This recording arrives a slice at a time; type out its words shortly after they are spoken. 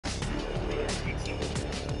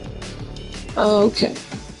Okay.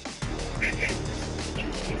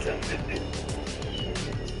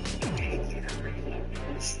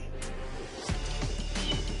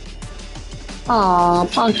 Aw,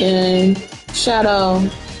 Pumpkin. Shadow.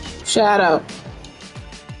 Shadow.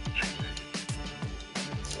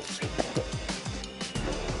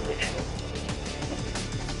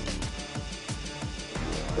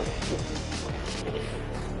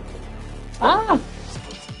 Ah,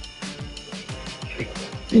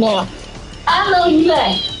 no. I know you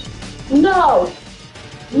left. No.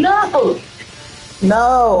 No.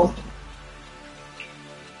 No.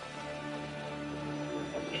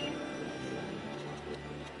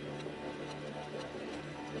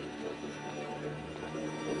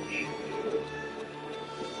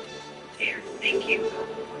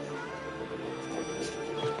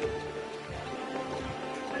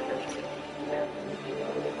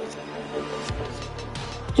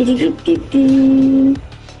 Do-do-do-do-do.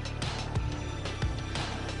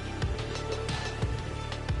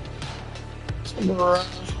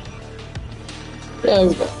 There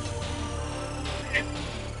we go.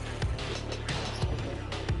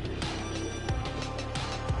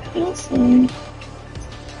 Awesome.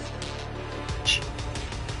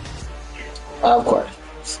 Of course.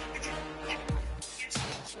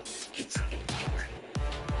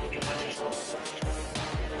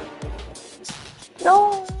 No.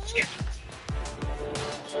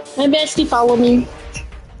 My bestie follow me.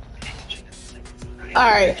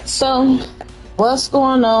 Alright, so what's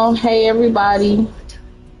going on? Hey everybody.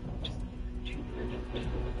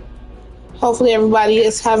 Hopefully everybody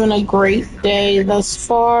is having a great day thus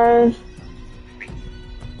far.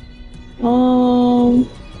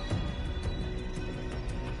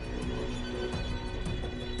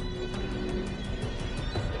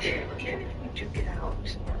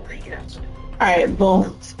 Alright,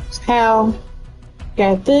 boom. How?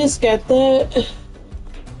 Got this, got that.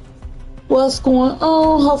 What's going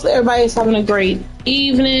on? Hopefully everybody's having a great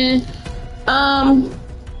evening. I'm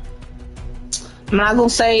not gonna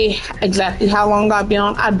say exactly how long I'll be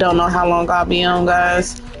on. I don't know how long I'll be on,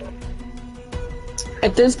 guys.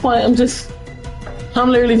 At this point, I'm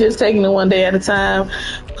literally just taking it one day at a time.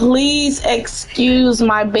 Please excuse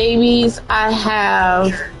my babies. I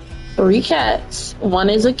have 3 cats. One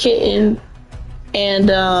is a kitten, and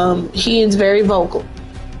he is very vocal.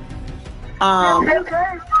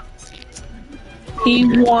 He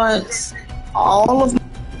wants all of,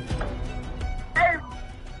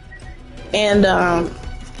 and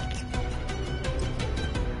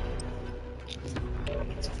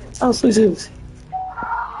oh, sweet juice.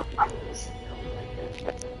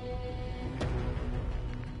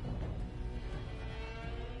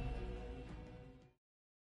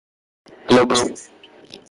 Hello, bro.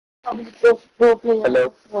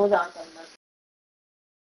 Hello.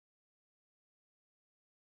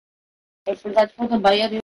 That's for the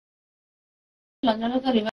buyer.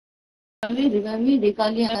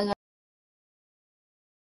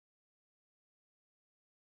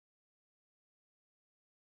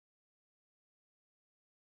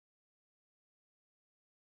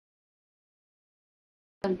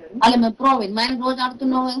 अरे मैं प्रोविन मैं रोज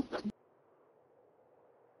आడుతున్నావు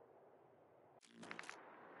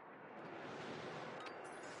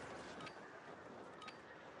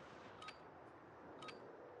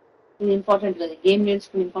ఇది important కదా game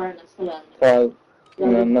నేర్చుకుని important అసలు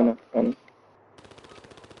No.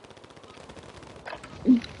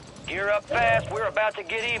 Gear up fast. We're about to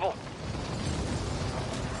get evil.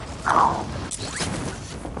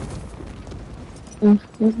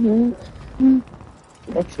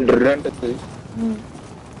 That's different.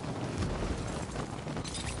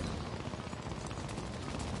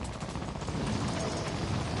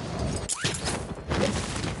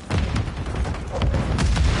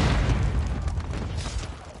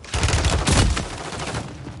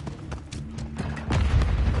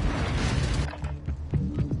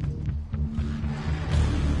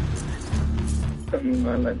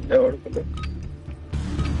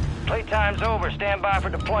 Playtime's over. Stand by for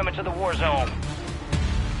deployment to the war zone.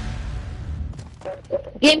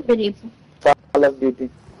 Game బెనిఫ్ Call of Duty.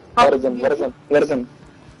 Version.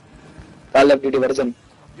 Call of Duty version.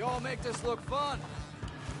 Y'all make this look fun.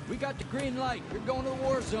 We got the green light. You're going to the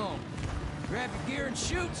war zone. Grab your gear and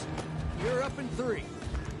shoot. You're up in 3.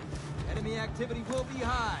 Enemy activity will be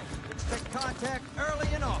high. Expect contact early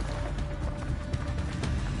and often.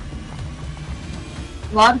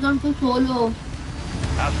 War zone తో solo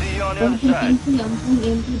I'll see you on the other side.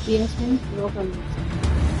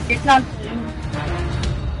 ఎట్లా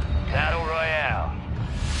Battle Royale.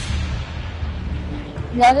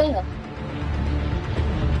 అదే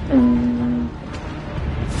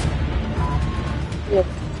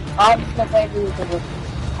ఆర్ట్స్లో బయట ఉంటుంది.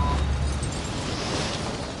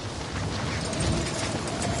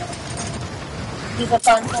 ఇక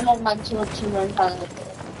controller మంచిగా వచ్చిందంటారు.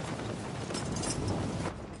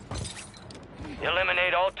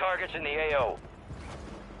 Eliminate all targets in the AO.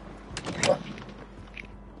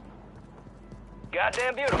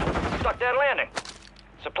 Goddamn beautiful. Stuck that landing.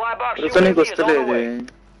 Supply box returning UAV is on the వస్తలేదు. way.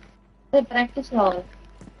 అదే practice కావాలి.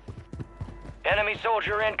 Enemy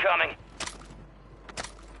soldier incoming.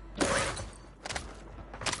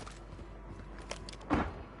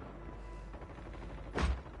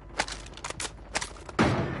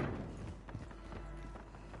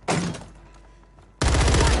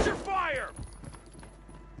 Watch your fire!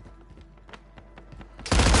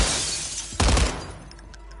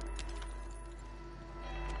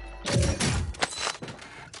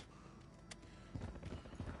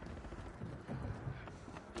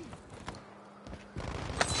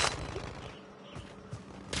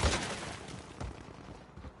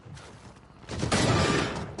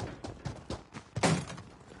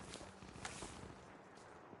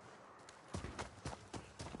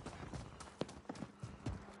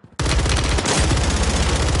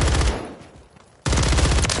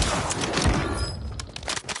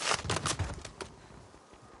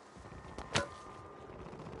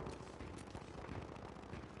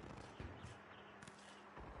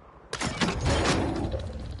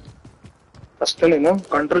 First నేను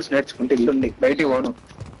కంట్రోల్స్ నేర్చుకుంటే ఇల్లుండి బయటికి పోను.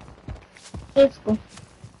 చేసుకో.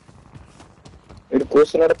 వీడు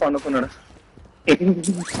కూర్చున్నాడు పనుకున్నాడు.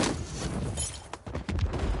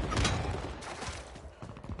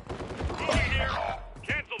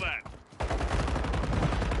 Cancel that.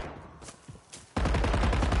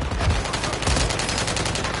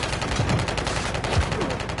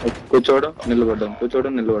 కూర్చోవడం నిలబడ్డం,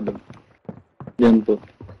 కూర్చోవడం నిలబడ్డం. Jump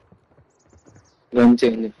gun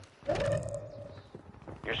change.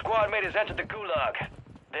 Your squad mate has entered the gulag.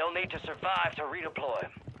 They'll need to survive to redeploy.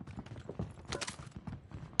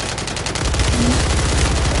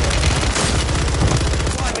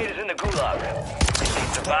 Squad mate is in the gulag. If they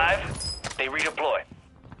survive, they redeploy.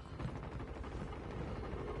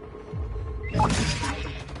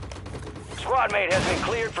 Squad mate has been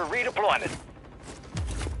cleared for redeployment.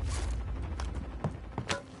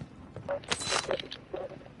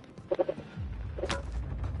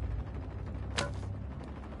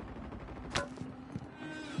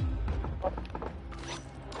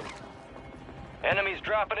 Enemies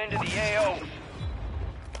dropping into the AO.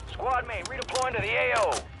 Squad mate redeploying to the AO.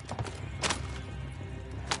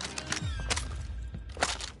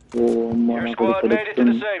 Oh Your squad made it to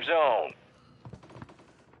the safe zone.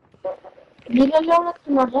 నీళ్ళలో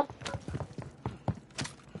వస్తున్నారా?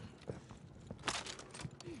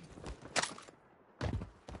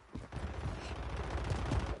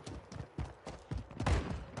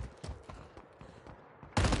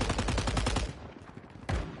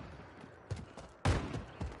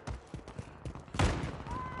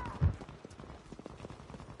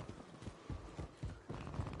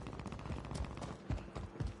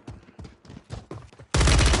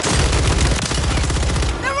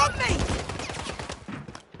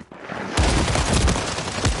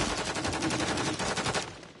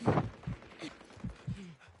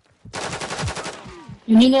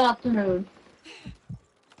 నేనే వస్తున్నాడు.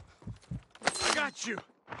 I got you.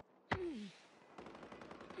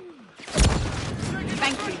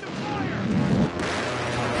 Thank you.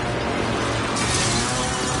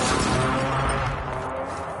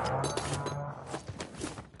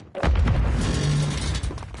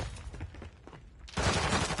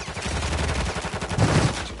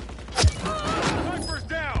 Sniper's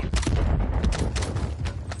down.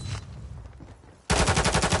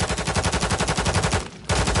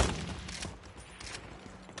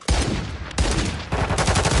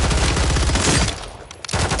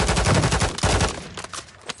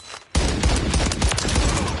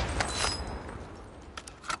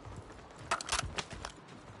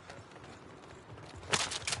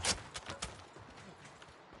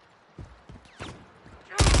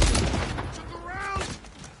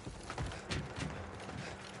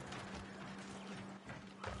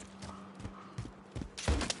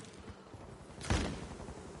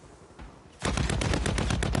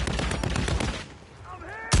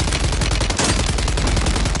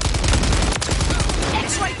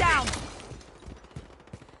 X-ray down.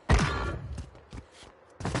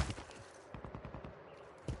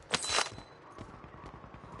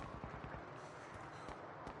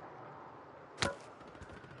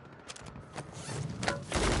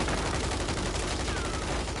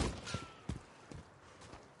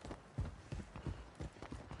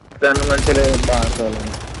 దాన్ని మంచిగా బాగా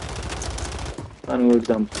అని కూడా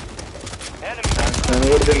చంపు. ನಾನು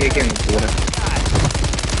ನೋಡಿದ್ರೆ ಏಕೆ ಅಂತಿದ್ದೀರಾ?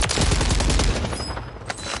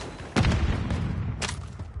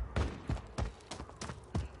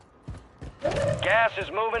 Gas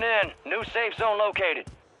is moving in. New safe zone located.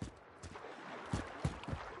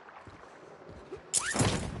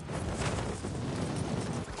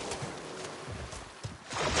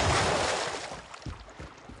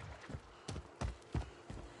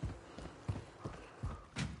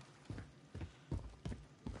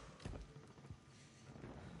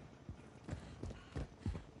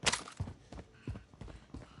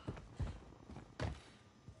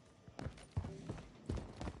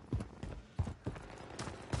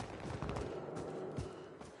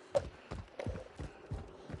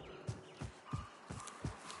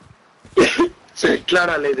 ఎట్లా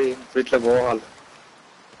ఆడాలి ఇది? ఇట్లా పోవాలి.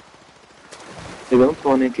 ఇదో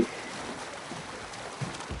ఫోన్కి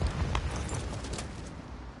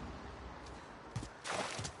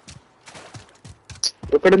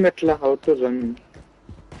ఒకటి మెట్ల how to run.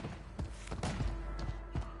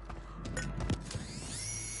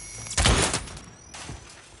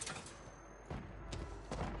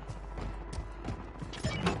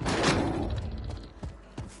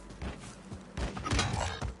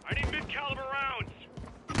 I need mid-caliber rounds.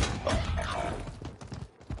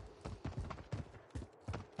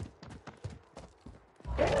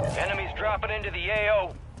 Enemies dropping into the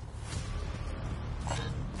AO.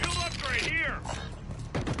 Field upgrade here.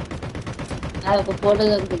 నాకు ఒక ఫోటో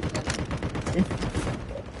కనిపిస్తాను.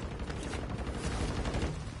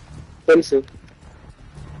 తెలుసు.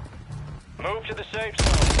 Move to the safe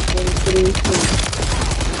zone.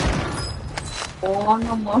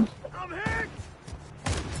 ఓనమ్మా. I'm hit.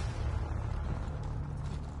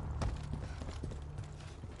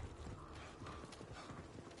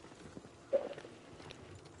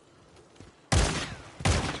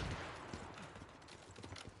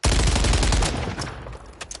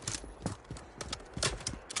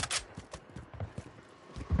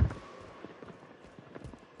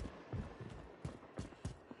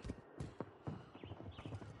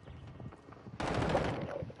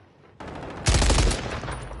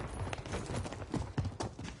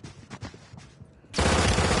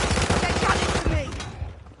 They're gunning for me.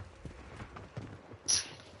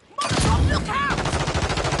 Molotov, look out!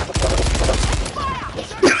 Fire!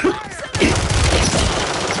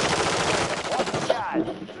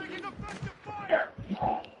 Taking effective fire.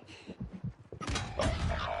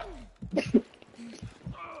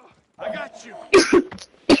 I got you.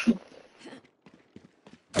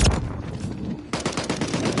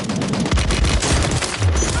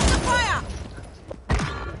 Under fire!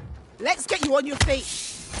 Let's get you on your feet.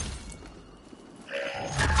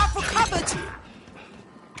 Up for cupboard.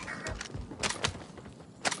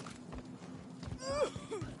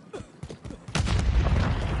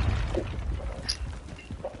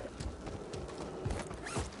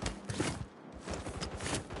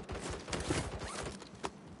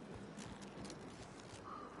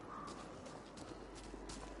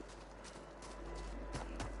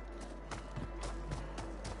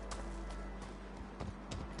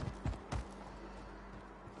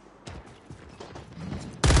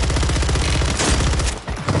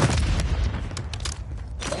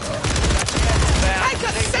 Take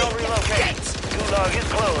a Safe zone seat, relocated. Gulag is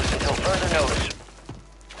closed until further notice.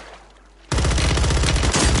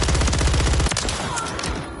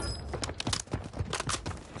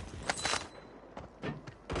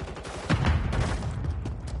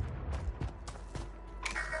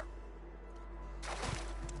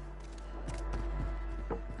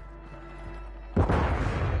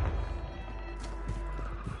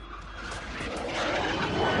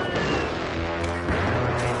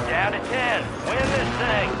 Down to 10. Win this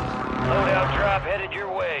thing. Loadout drop headed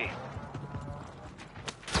your way.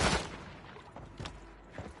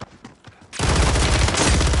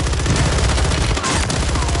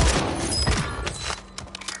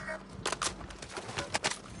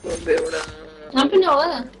 దేవుడా చంపినావు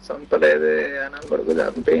కదా? చంపలేదే నా కొడుకు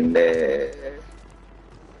చంపేయండే.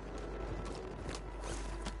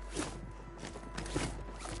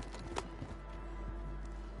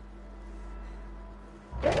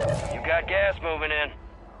 You got gas moving in.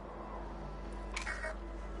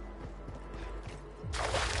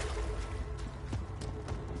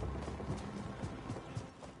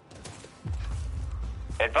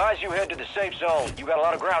 Advise you head to the safe zone. You got a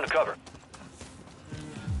lot of ground to cover.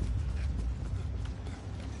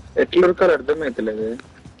 ఎట్లా ఉరకాలి అర్థమైతలేదు.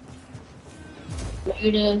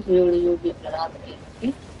 Videos YouTube రాత్రి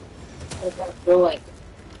pro అయితే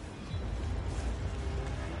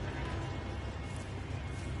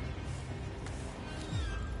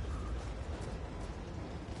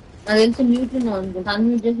అది తెలిసి మ్యూట్ ఉన్నావు అనుకుంటా.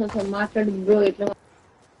 అన్మ్యూట్ చేసి ఒకసారి మాట్లాడు బ్రో. ఎట్లా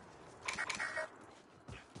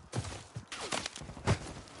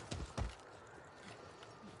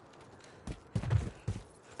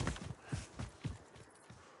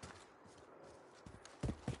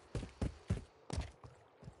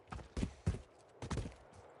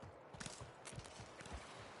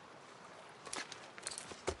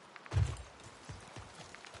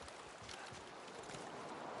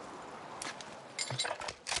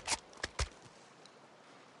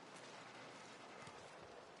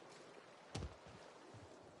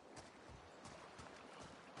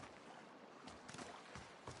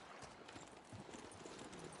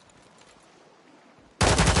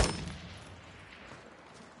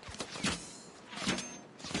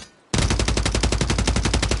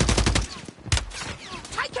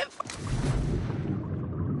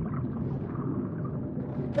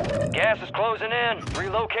Gas is closing in.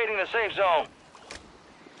 Relocating the safe zone.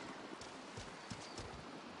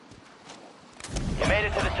 You made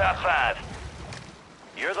it to the top 5.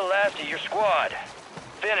 You're the last of your squad.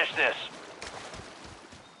 Finish this.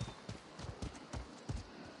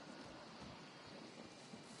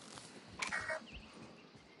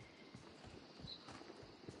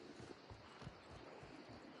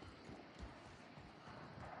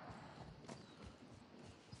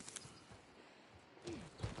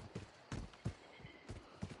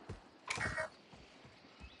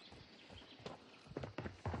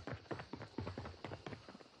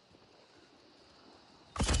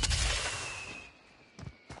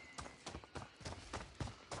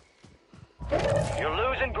 You're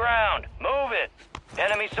losing ground. Move it.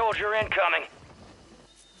 Enemy soldier incoming.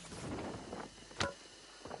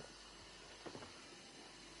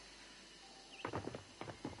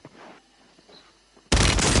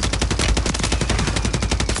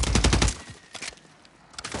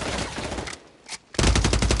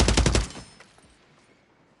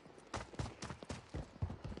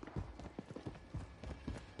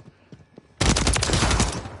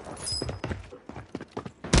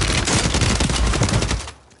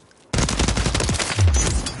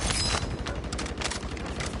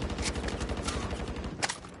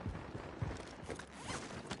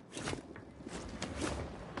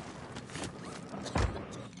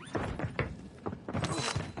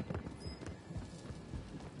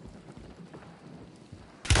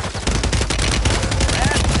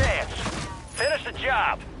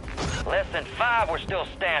 Job. Less than 5 were still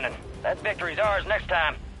standing. That victory's ours next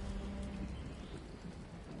time.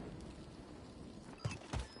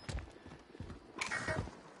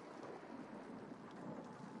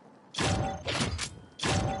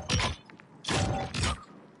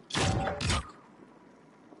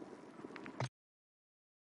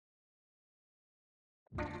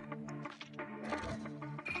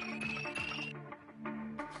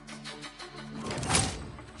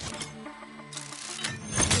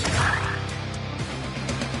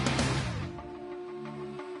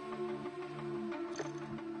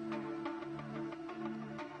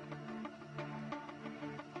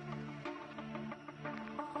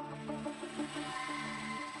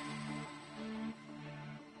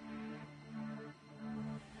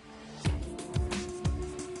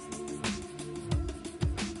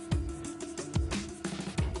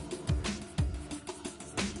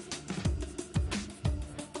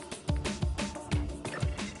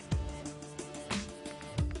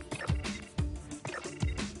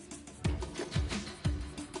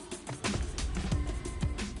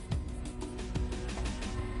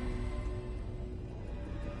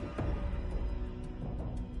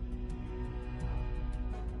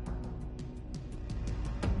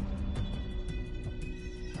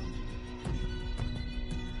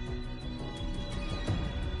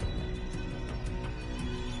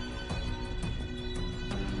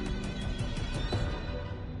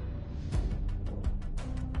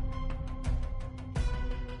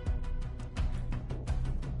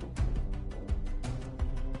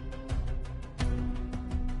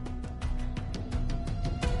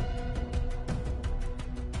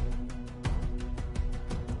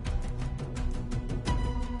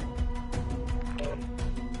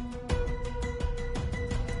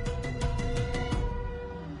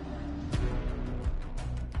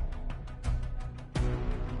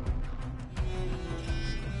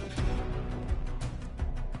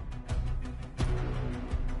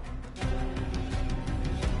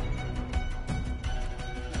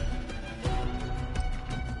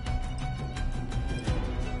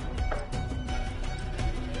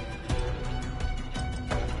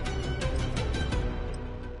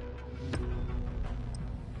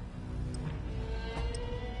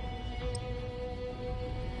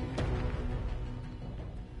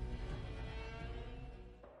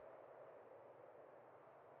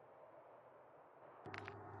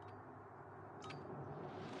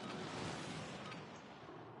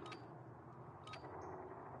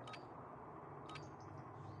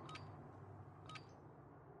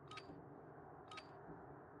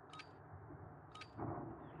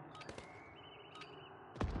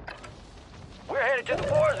 headed to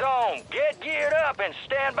the war zone. Get geared up and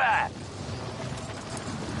stand by.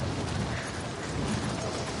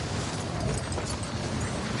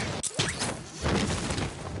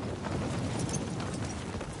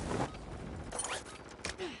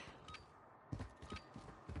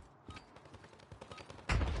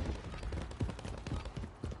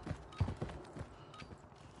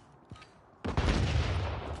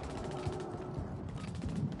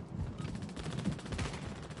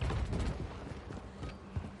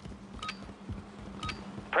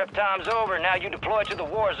 Prep time's over. Now you deploy to the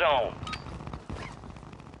war zone.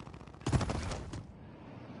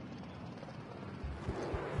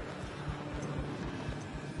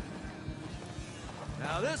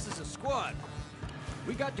 Now this is a squad.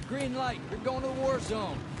 We got the green light. You're going to the war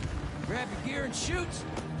zone. Grab your gear and shoot.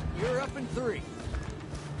 You're up in 3.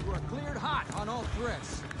 You are cleared hot on all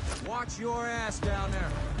threats. Watch your ass down there.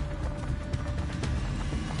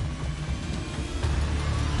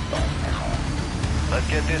 Let's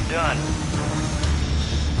get this done.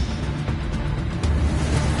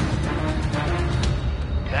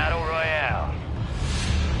 Battle Royale.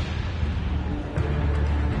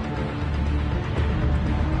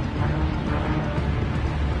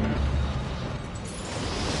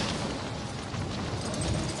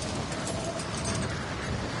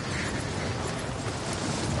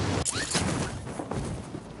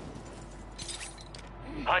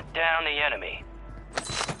 Hunt down the enemy.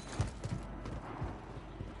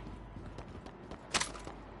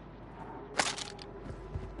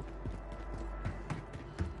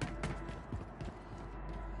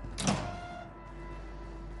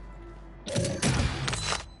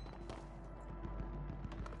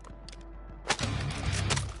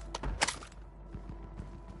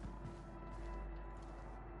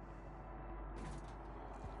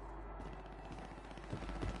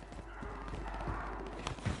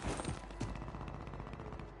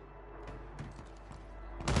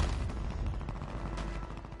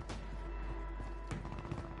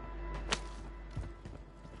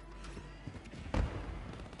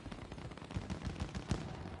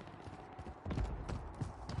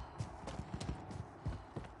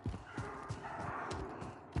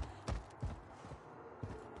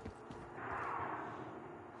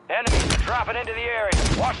 Enemies are dropping into the area.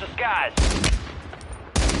 Watch the skies.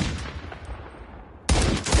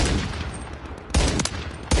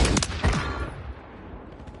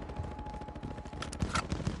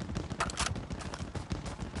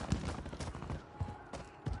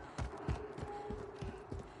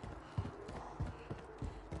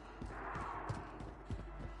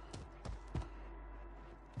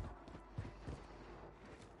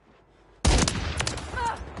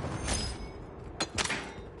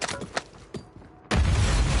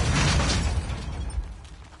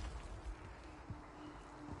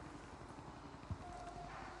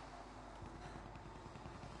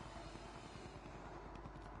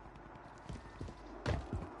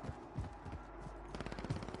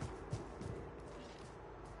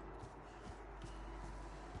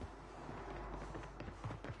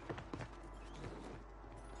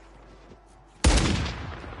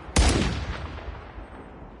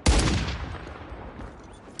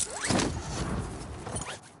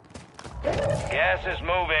 Gas is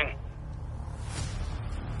moving.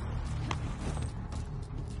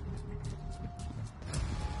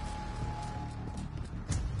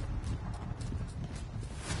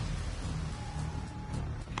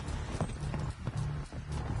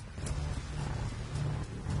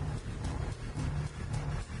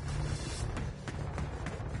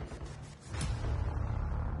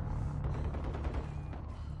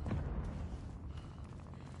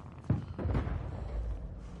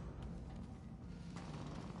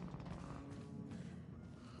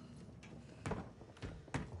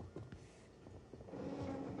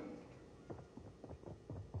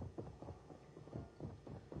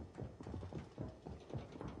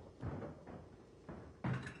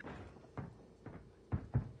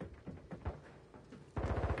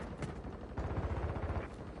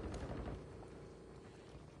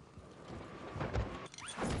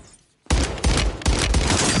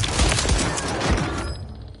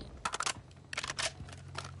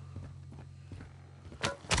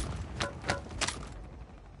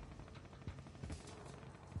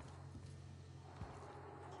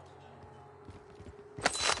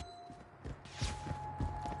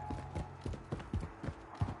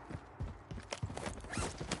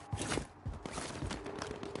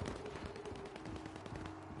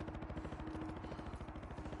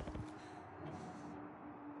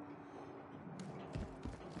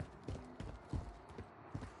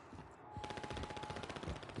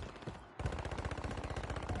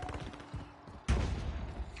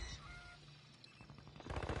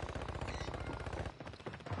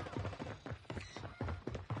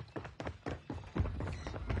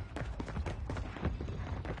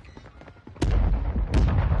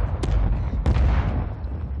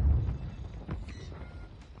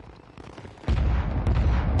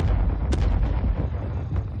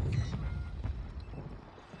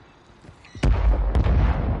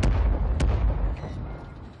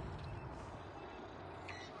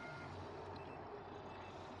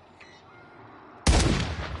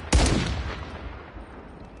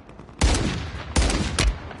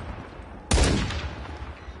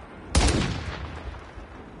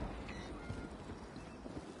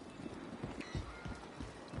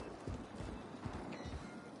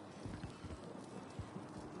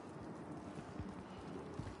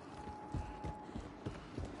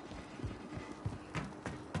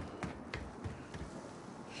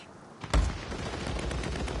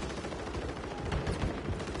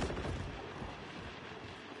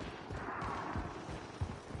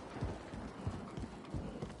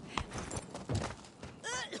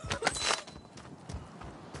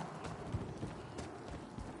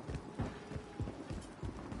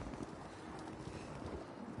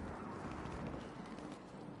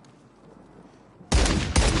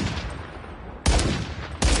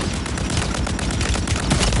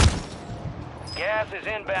 is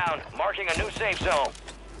inbound, marking a new safe zone.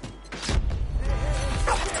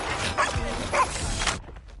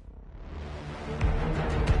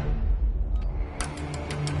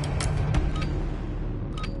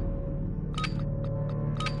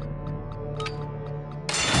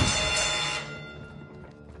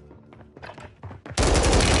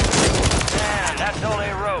 And that's all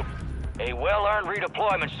they wrote. A well-earned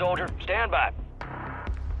redeployment, soldier. Stand by.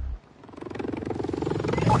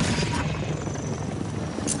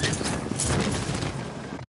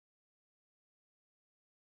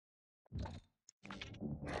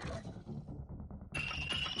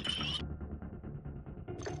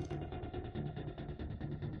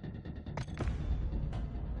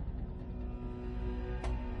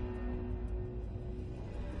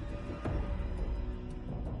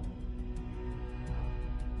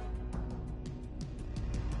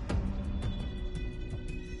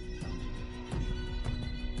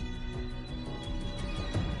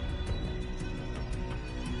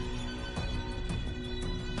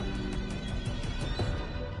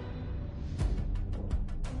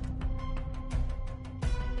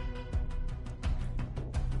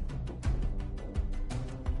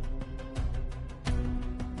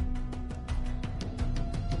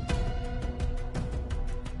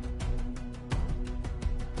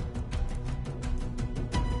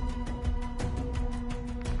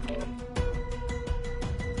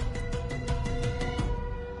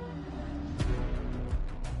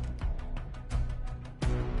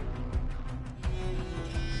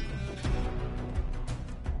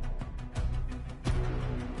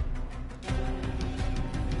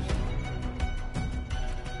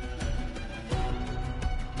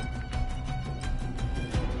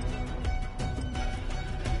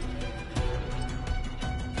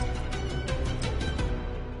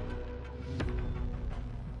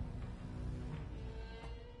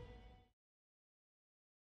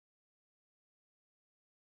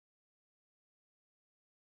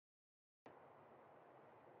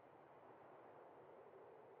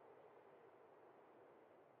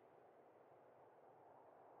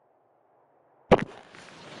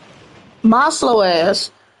 My slow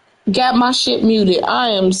ass got my shit muted. I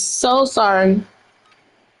am so sorry.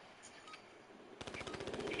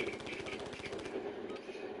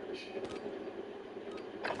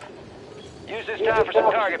 Use this time for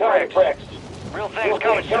some target practice. Real things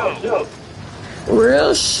coming soon.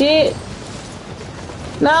 Real shit.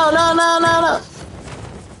 No, no, no, no, no.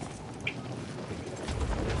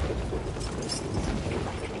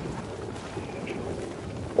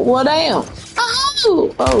 Well, damn.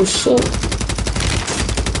 Oh, oh shit.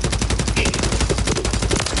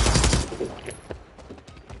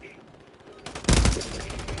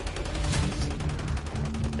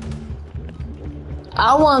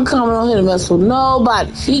 I wasn't coming on here to mess with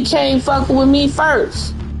nobody. He came fucking with me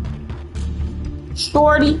first.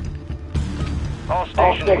 Shorty. All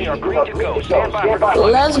stations, we are green to go. Stand by for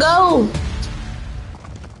deployment. Let's go.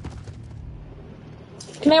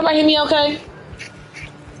 Can everybody hear me okay?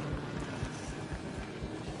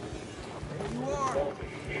 There you are.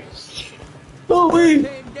 Oh, wait.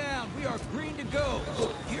 Came down. We are green to go.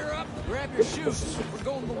 Gear up. Grab your shoes. We're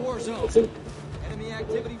going to the war zone. Enemy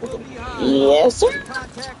activity will be high. Yes, sir.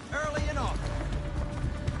 Contact early and often.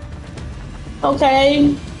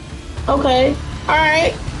 Okay. Okay. All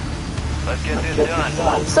right. Let's get this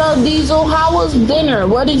done. So, Diesel, how was dinner?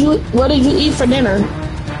 What did you eat for dinner?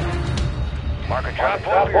 Mark a drop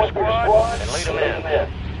point for your squad and lead them in.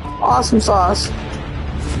 Awesome sauce.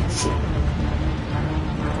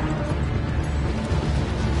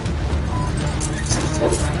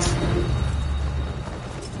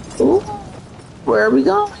 Ooh, where are we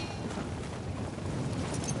going?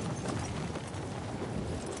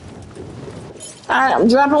 Alright, I'm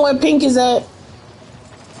dropping where Pink is at.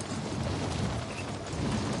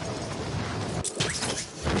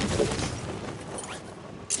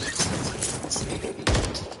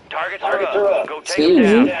 Targets are up. Go take Excuse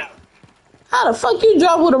them me. down. How the fuck you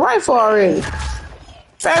drop with a rifle already?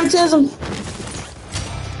 Favoritism.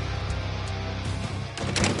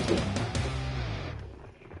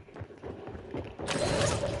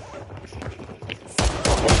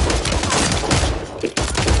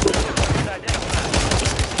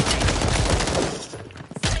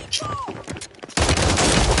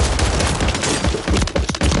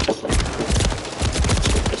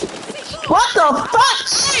 What the fuck?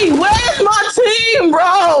 Hey, where's my team,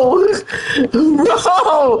 bro?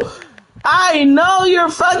 Bro, I know you're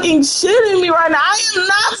fucking shitting me right now. I am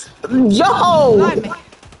not. Yo. Blimey.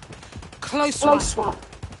 Close one.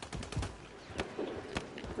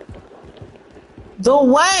 The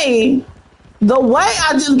way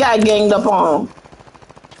I just got ganged up on.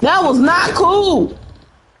 That was not cool.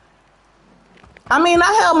 I mean,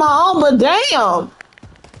 I held my own, but damn.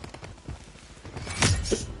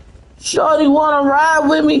 Shorty wanna ride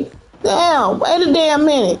with me? Damn, wait a damn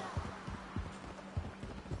minute.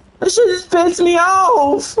 That shit just pissed me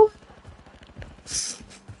off.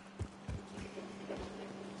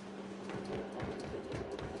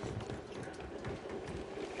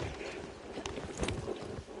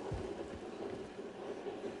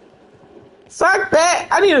 Fuck that.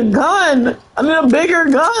 I need a gun. I need a bigger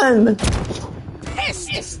gun.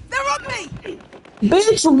 Yes! They're on me!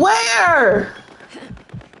 Bitch, where?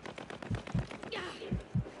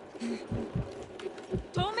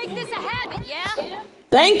 Don't make this a habit, yeah?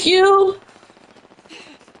 Thank you.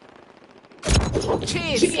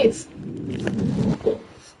 Cheers!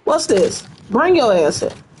 What's this? Bring your ass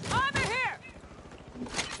in. Over here!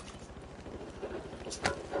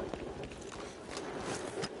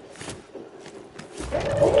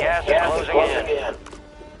 Gas is closing in.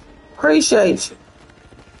 Appreciate you.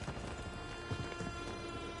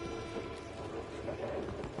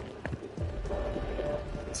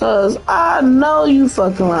 Cause I know you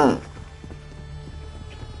fucking lying.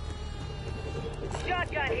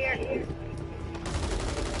 Shotgun here.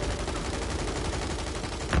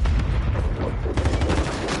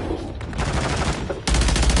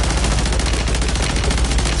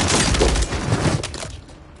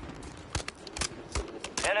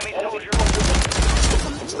 Enemy soldier.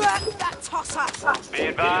 Drat that tosser! Be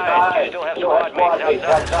advised, you still have squad mates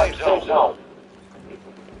outside the safe zone.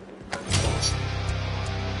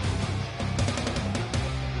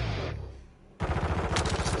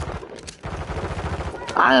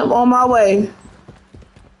 I am on my way.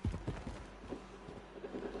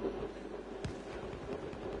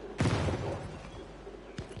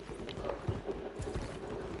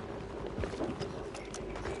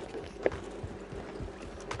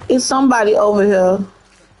 It's somebody over here.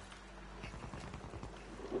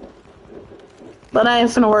 But I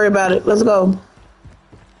ain't finna worry about it. Let's go.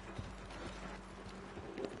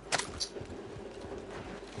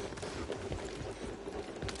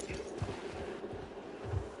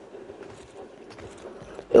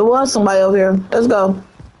 It was somebody over here. Let's go.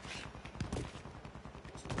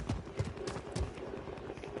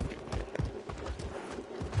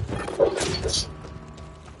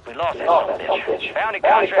 We lost that son of a bitch. Bounty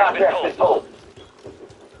contract's been pulled.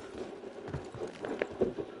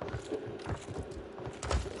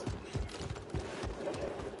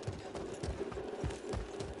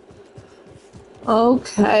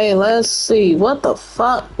 Okay, let's see. What the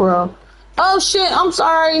fuck, bro? Oh shit, I'm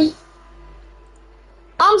sorry.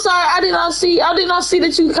 I'm sorry, I did not see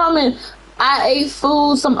that you coming. I ate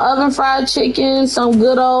food, some oven fried chicken, some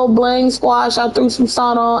good old bling squash. I threw some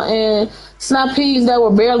salt on and snap peas that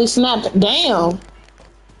were barely snapped. Damn.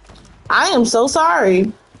 I am so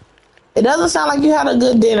sorry. It doesn't sound like you had a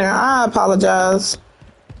good dinner. I apologize.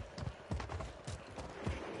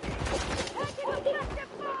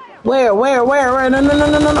 Where? No.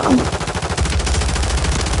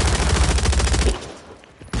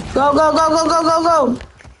 Go.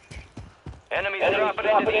 Enemies dropping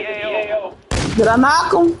into the AO. Did I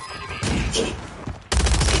knock him?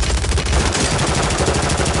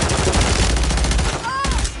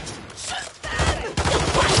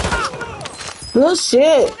 Good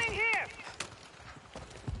shit.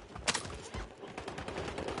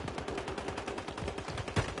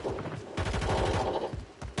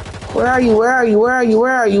 Where are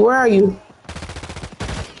you?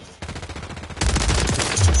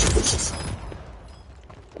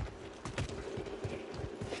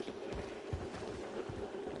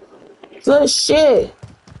 Good shit.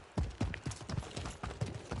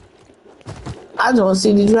 I just want to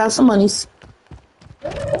see, did you have some monies?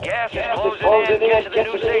 Gas is closing in. Get to the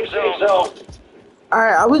new safe zone.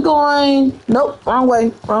 Alright, are we going? Nope, wrong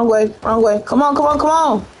way. Come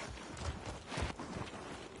on.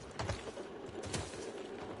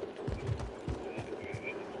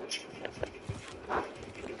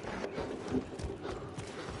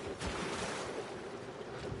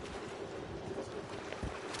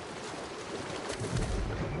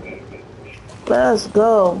 Let's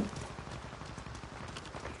go.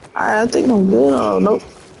 I think I'm good. Oh, nope.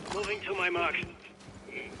 Moving to my mark.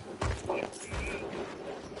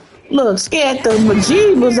 Look, scared the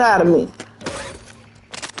bejeebers out of me.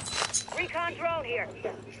 Recon drone here.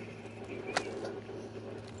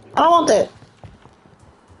 I don't want that.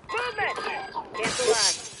 Movement! Cancel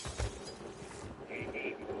line.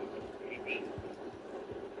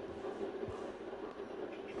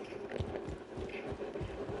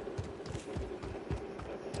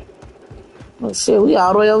 Oh shit, we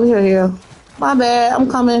all the way over here. My bad. I'm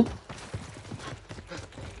coming.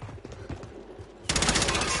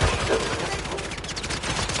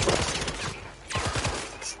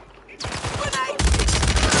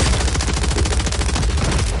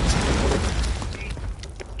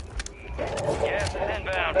 Gas is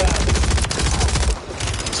inbound.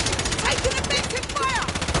 Taking effective fire!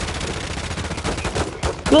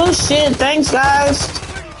 Good shit. Thanks, guys.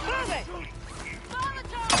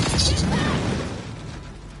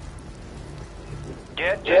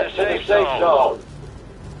 Get to the safe zone.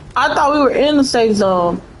 I thought we were in the safe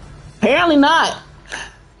zone. Apparently not.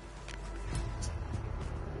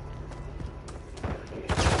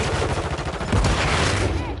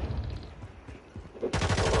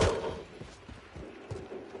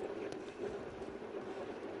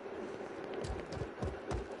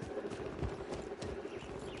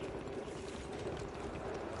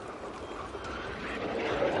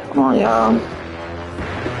 Come on, y'all.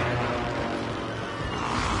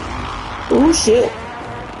 Oh shit.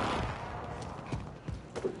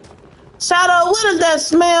 Shadow, what is that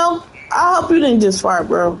smell? I hope you didn't just fart,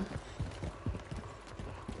 bro.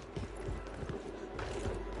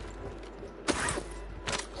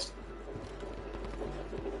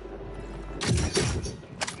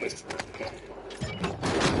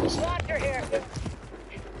 Watcher here.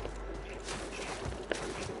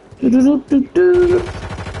 Do-do-do-do-do.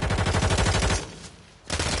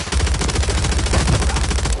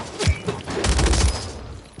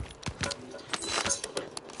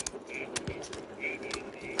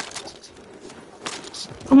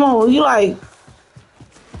 Come on, you like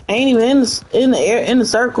ain't even in the air in the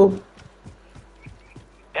circle.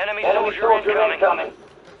 Enemy soldier incoming.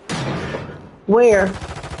 Where?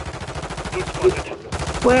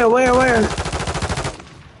 Where?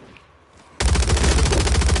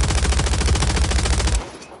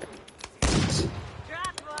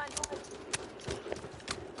 Drop one.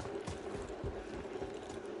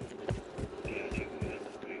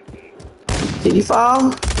 Did he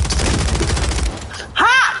fall?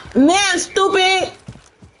 Ha! Man, stupid!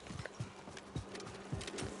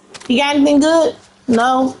 You got anything good?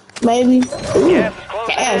 No? Maybe? Ooh, Gas is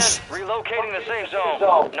closing cash. in. Relocating the safe zone.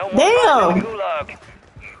 No more Damn. fighting in the gulag.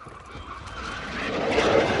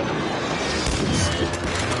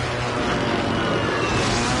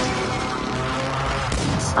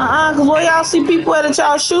 Cause where y'all see people at that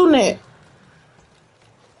y'all shooting at?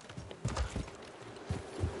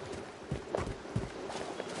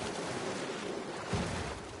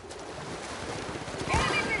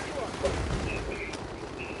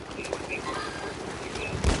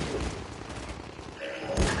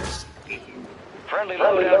 Friendly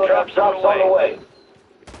loadout drops on the way.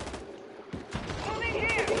 Come in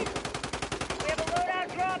here. We have a loadout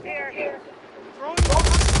drop here.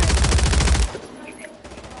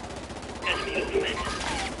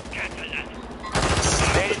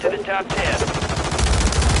 Made it to the top 10.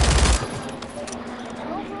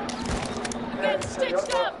 Get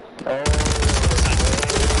stitched up.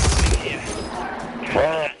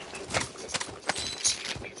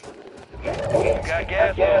 Got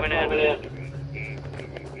gas moving in.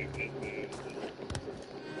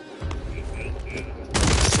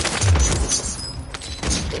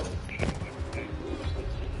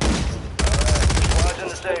 Squad's in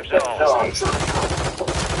the safe zone.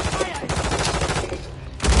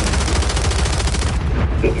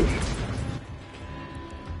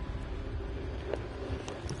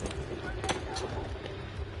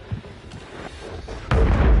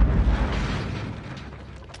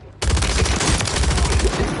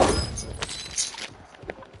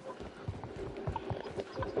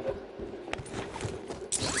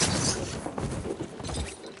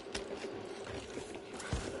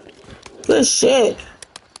 Good shit.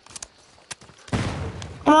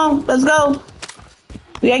 Come on, let's go.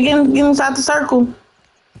 We gotta get inside the circle.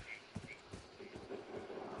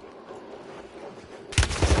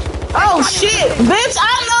 Oh shit, bitch!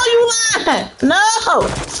 I know you lying. No,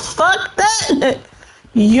 fuck that.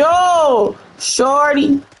 Yo,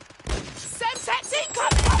 shorty. Semtex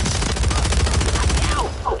incoming!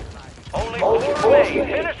 Only 4 remain.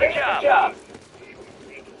 Finish the job.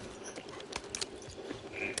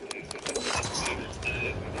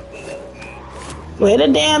 Wait a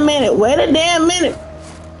damn minute.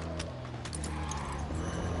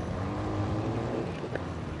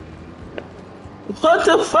 What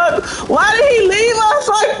the fuck? Why did he leave us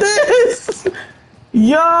like this?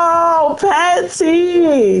 Yo,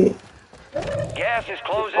 Patsy. Gas is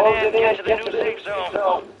closing in. Get to the new safe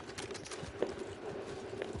zone.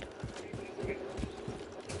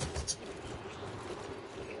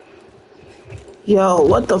 Yo,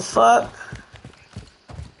 what the fuck?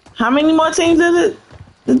 How many more teams did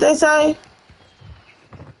they say?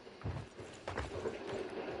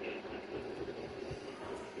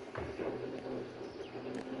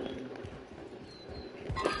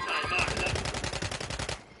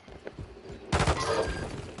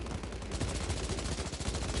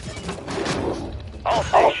 All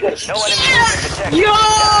stations, no enemy movement detected. Yo!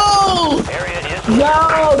 Area is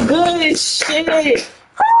Yo, good shit.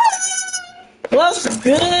 What's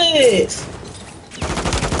good?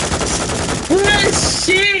 Good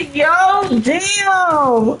shit, yo.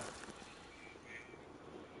 Damn.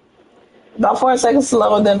 About 4 seconds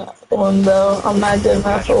slower than one though. I'm not good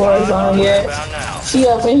enough for Warzone yet. Inbound now. She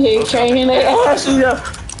up in here training their asses up.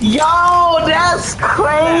 Yo, that's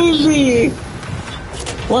crazy.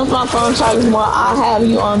 Once my phone charges more, I'll have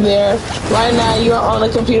you on there. Right now, you're on the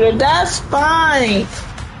computer. That's fine.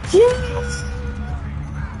 Yes.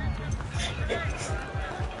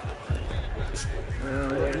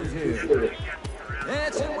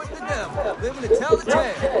 Dancing with the devil, living to tell the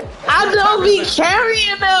tale. I don't be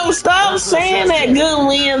carrying them. Stop saying that. Good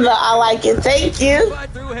win, though. I like it. Thank you. Right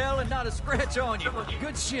through hell and not a scratch on you.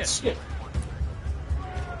 Good shit.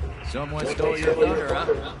 Someone stole your thunder, huh?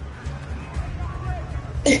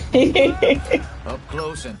 Up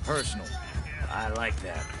close and personal. I like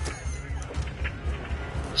that.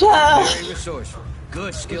 Very resourceful.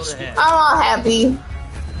 Good skill to have. I'm all happy.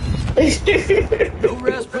 No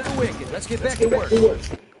rest for the wicked. Let's get back to work.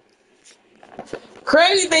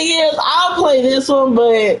 Crazy thing is, I'll play this one,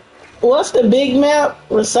 but what's the big map?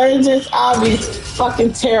 Resurgence? I'll be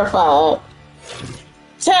fucking terrified.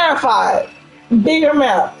 Terrified. Bigger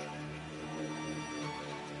map.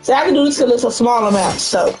 See, I can do this because it's a smaller map,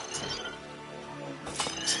 so.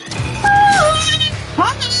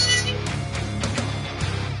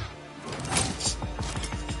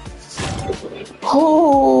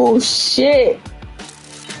 Oh, shit.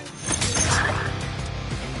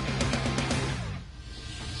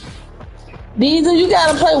 Diesel, you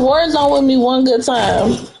gotta play Warzone with me one good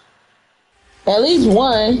time. At least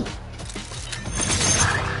one.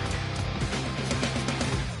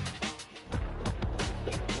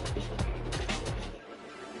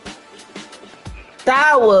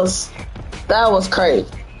 That was crazy.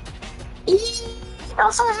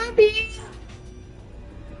 I'm so happy.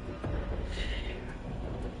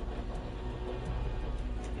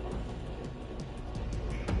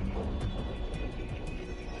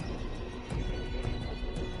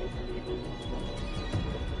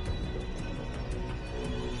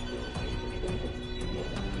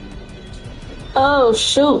 Oh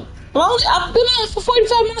shoot. Well, I've been on for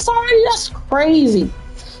 45 minutes already. That's crazy.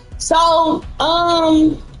 So,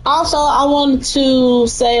 also I wanted to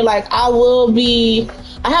say, like, I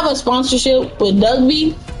have a sponsorship with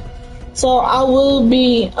Dugby. So I will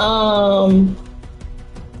be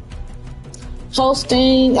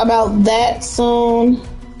posting about that soon.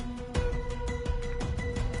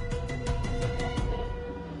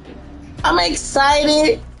 I'm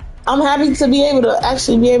excited. I'm happy to be able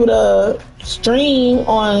to stream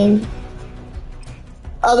on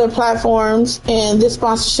other platforms, and this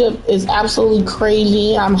sponsorship is absolutely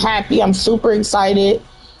crazy. I'm happy. I'm super excited.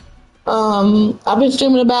 I've been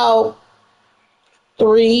streaming about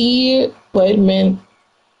 3 years. Wait a minute.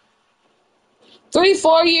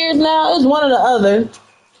 3-4 years now. It's one or the other.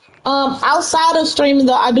 Outside of streaming,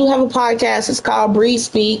 though, I do have a podcast. It's called Bree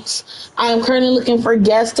Speaks. I am currently looking for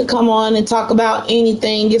guests to come on and talk about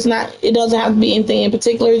anything. It doesn't have to be anything in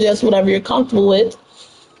particular, just whatever you're comfortable with.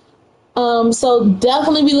 So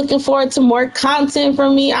definitely be looking forward to more content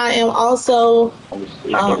from me. I am also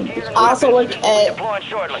work at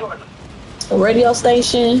a radio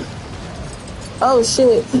station. Oh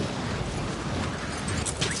shit.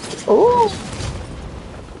 Ooh.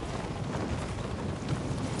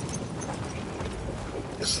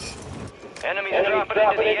 Enemies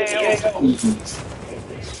dropping into the AO.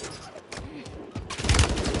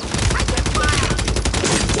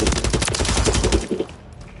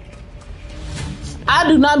 I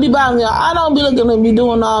do not be buying y'all. I don't be looking to be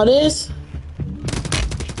doing all this.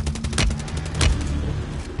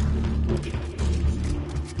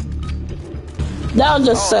 That was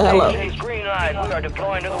just say hello. Green light. We are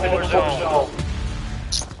deploying to the war zone.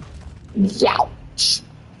 Youch.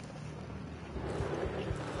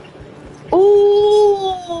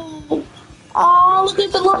 Ooh. Oh, look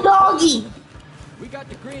at the little doggy. We got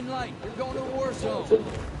the green light. You're going to the war zone.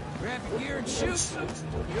 Grab your gear and shoot.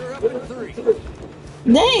 You're up in 3.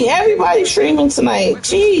 Dang, everybody's streaming tonight.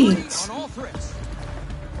 Jeez. On all threats.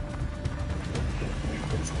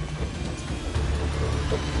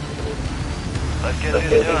 Let's get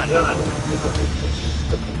this done.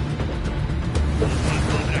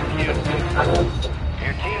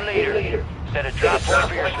 Your team leader. Set a drop point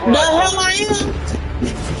for your The squad. hell I am?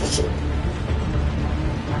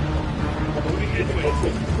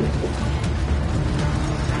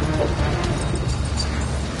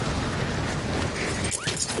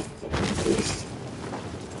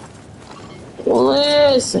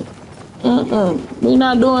 Listen. We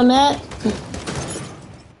not doing that.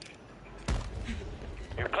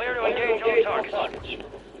 You're clear to engage all targets.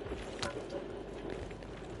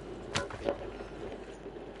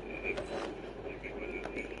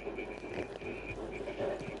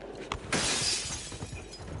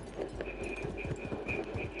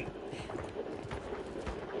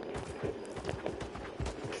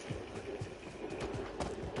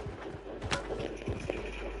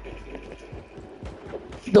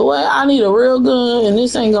 The way I need a real gun and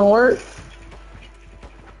this ain't gonna work.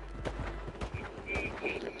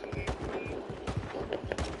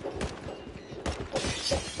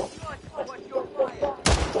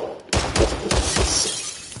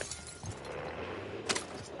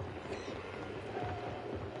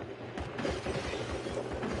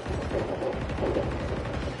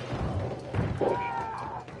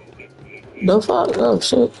 The fuck? Oh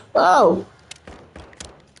shit. Oh.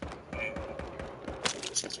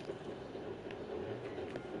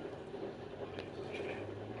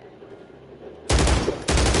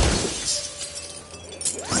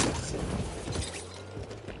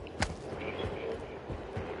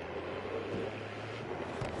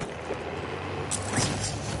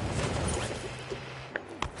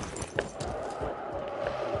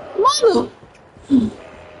 Mother.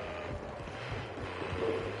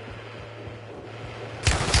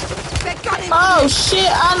 They got him. Oh shit,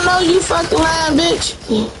 I know you fucking lying, bitch.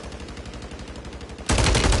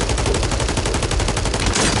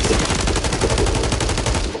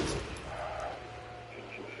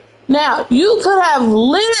 Now, you could have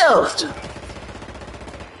lived.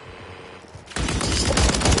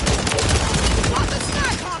 On the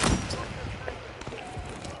sniper.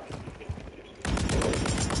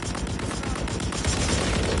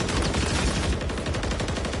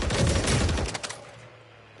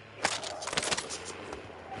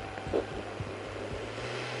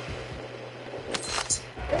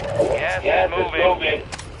 Gas is moving.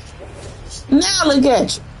 Now look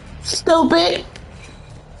at you. Stupid.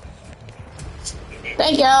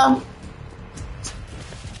 Thank y'all.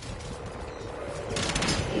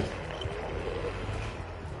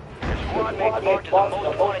 Your squad mates marked as the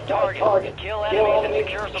most wanted target. Kill enemies and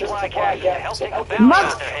secure supply caches to help take a bounty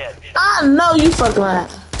off their head. I know you fucking lying.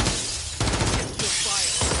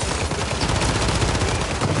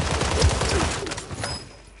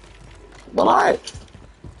 But alright.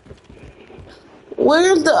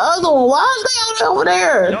 Where's the other one? Why is they over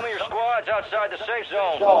there? Some of your squad's outside the safe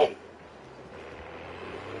zone.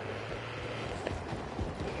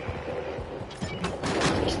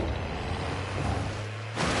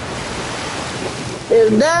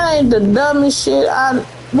 If that ain't the dumbest shit,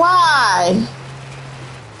 why?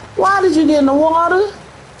 Why did you get in the water?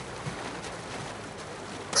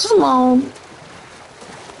 Come on.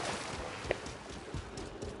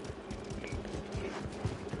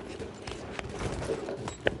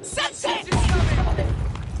 Sunset.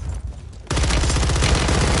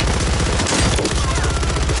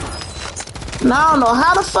 Now I don't know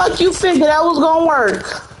how the fuck you figured that was gonna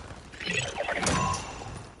work.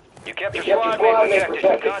 You kept your squad mates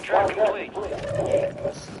protected. Your contract complete.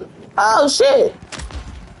 Oh shit.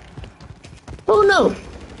 Who knew?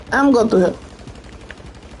 I'm going through here.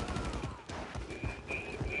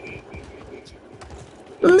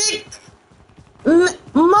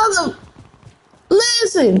 Mother,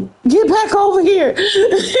 listen, get back over here.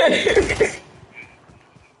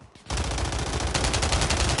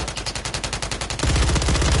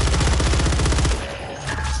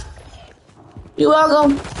 You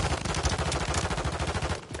welcome.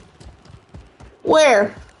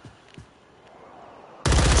 Where?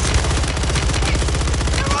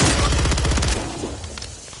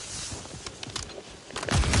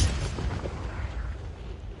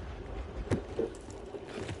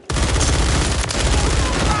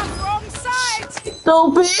 Wrong side.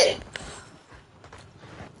 Stupid.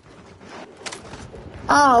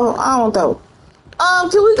 I don't know.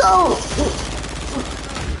 Can we go?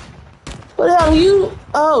 What the hell are you?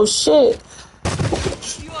 Oh shit.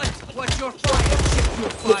 Watch your fire. Check your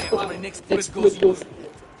fire when the next bullet goes loose.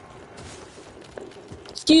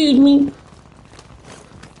 Excuse me.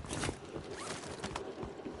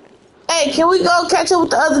 Hey, can we go catch up with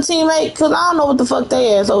the other teammate? Cause I don't know what the fuck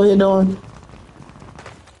they ass over here doing.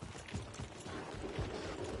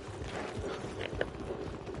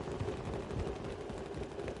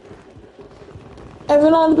 Every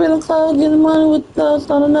night I've been in the club, getting money with us.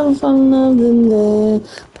 Thought I never fell in love, then there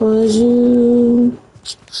was you.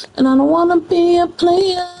 And I don't wanna be a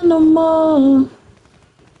player no more.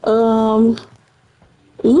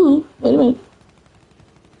 Ooh, wait a minute.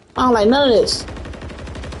 I don't like none of this.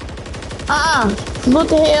 What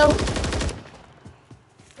the hell?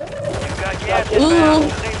 You got gas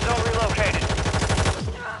inbound. Safe zone relocated.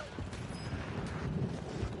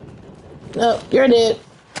 No, you're dead.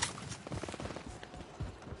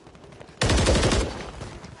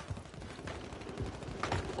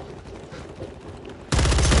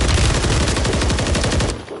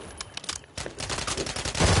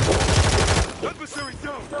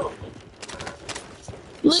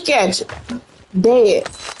 Look at you. Dead.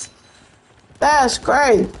 That's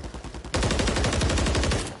great.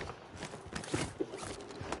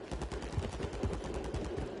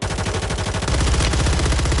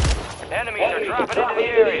 Enemies are dropping into the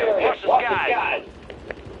area. Watch the skies.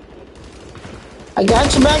 I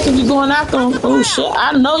got your back if you're going after him. Oh shit,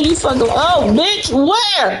 I know you fucking. Oh, bitch,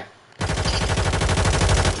 where?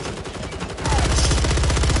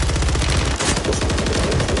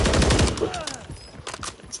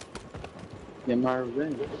 Get my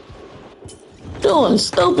revenge. Doing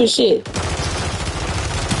stupid shit.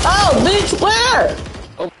 Oh, bitch, where?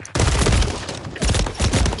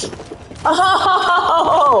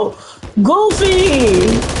 Oh, Goofy.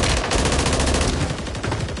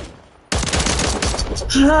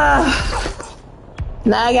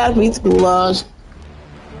 Now I gotta beat the goulash.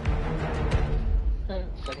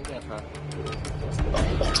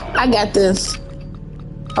 I got this.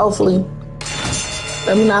 Hopefully.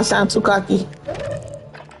 Let me not sound too cocky.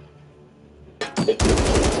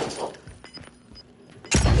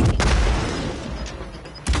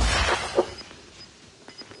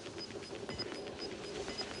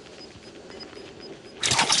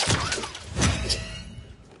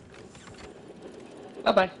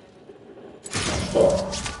 Bye-bye.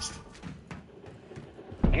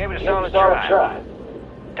 Gave it a solid try.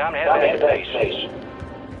 Time to head back to base.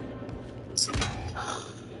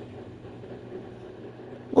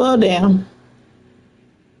 Well, damn.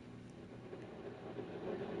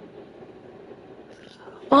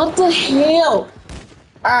 What the hell?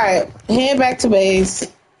 Alright, head back to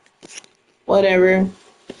base. Whatever.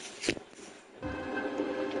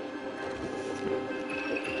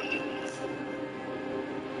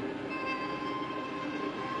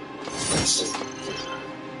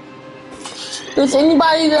 Does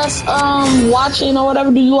anybody that's watching or whatever,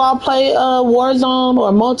 do you all play Warzone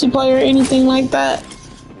or multiplayer or anything like that?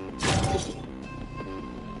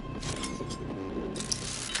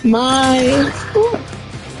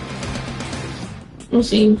 Let's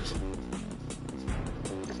see.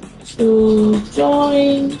 To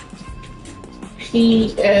join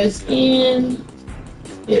PSN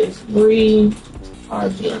is Bree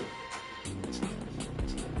RG.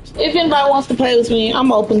 If anybody wants to play with me,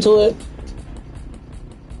 I'm open to it.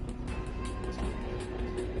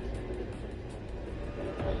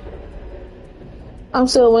 I'm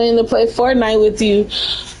still waiting to play Fortnite with you.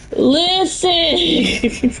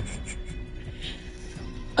 Listen.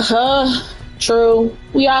 True.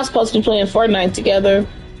 We are supposed to be playing Fortnite together.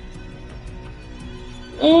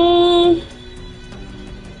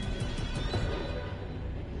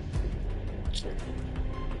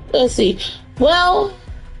 Let's see. Well,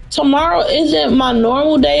 tomorrow isn't my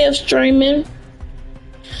normal day of streaming,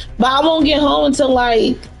 but I won't get home until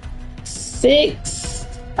like 6,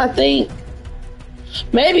 I think.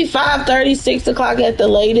 Maybe 5:30, 6 o'clock at the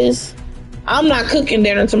latest. I'm not cooking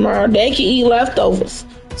dinner tomorrow. They can eat leftovers.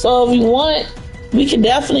 So if you want, we can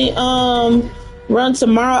definitely run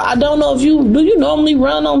tomorrow. I don't know if do you normally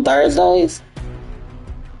run on Thursdays?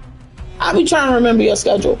 I'll be trying to remember your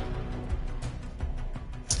schedule.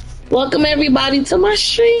 Welcome everybody to my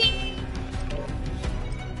stream.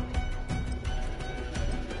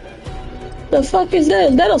 The fuck is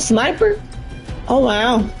that? Is that a sniper? Oh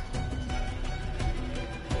wow.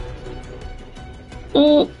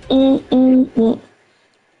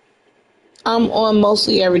 I'm on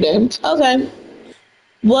mostly every day. Okay.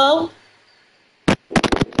 Well,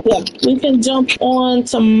 yeah, we can jump on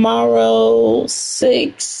tomorrow,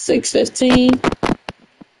 6:15.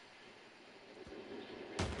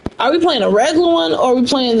 Are we playing a regular one or are we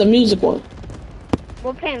playing the music one?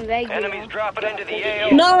 We're playing regular. Enemies dropping into the AO.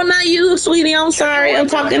 No, not you, sweetie. I'm sorry. I'm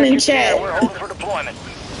talking in chat. We're holding for deployment.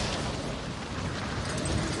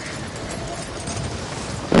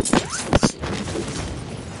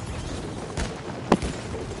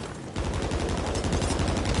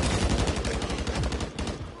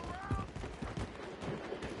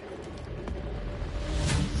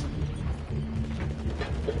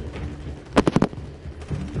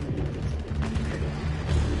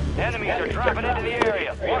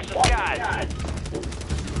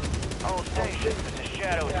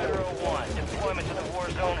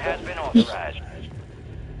 zone has been authorized.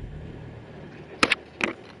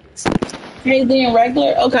 Crazy and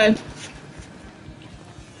regular? Okay.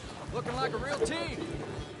 Looking like a real team.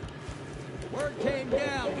 Word came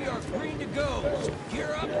down. We are green to go. So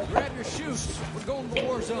gear up, grab your shoes. We're going to the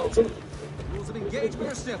war zone. Rules of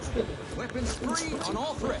engagement are simple. Weapons free on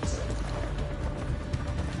all threats.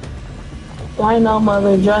 Dino,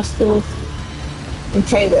 Mother, Justice, and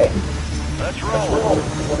K-Day. Let's roll.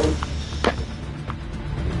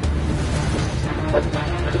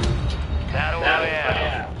 That'll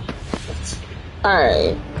yeah.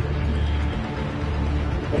 Alright.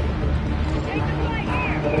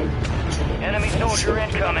 Enemy soldier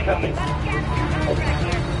incoming.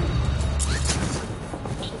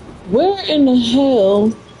 Where in the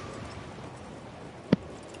hell?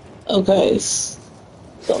 Okay, so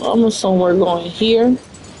I'm assuming we're going here.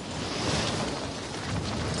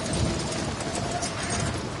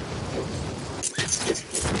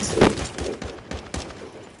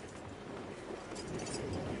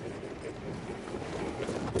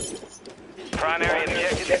 Primary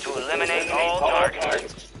objective is to eliminate all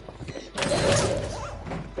targets.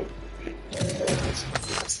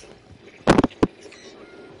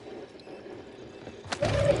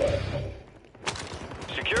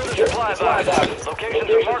 Secure the supply box. Locations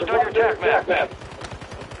are marked on your attack map.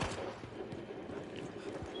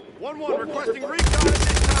 1-1 requesting recon at this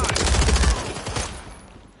time.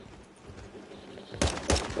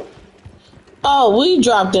 Oh, we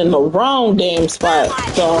dropped in the wrong damn spot.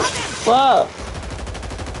 The fuck?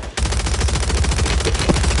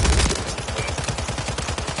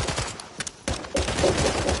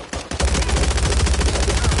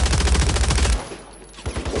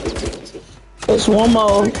 There's one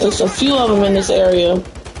more. There's a few of them in this area.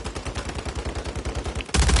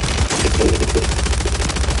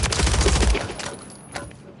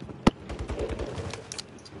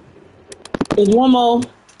 There's one more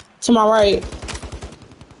to my right.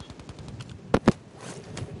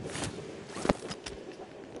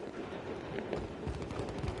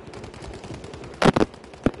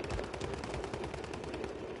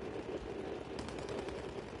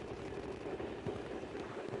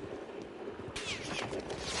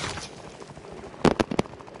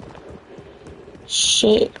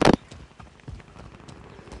 Shit.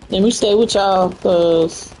 Let me stay with y'all,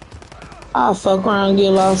 cause I'll fuck around, get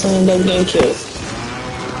lost, and end up getting killed.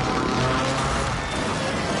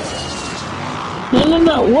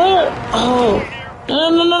 No, where? Oh.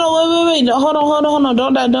 No, wait. Hold on.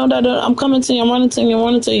 Don't die. I'm coming to you, I'm running to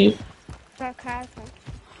you. Okay.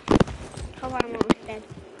 Come on, I'm almost dead.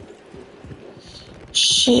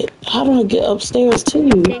 Shit, how do I get upstairs to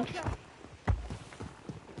you?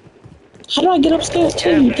 How do I get upstairs to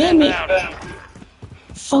you? Damn it.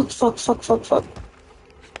 Fuck.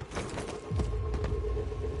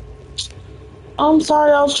 I'm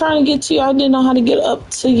sorry, I was trying to get to you. I didn't know how to get up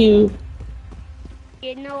to you.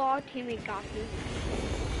 You know, our teammate got me.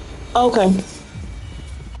 Okay.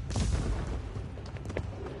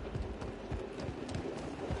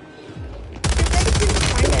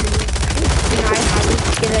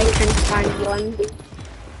 I can find one.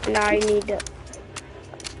 And I need to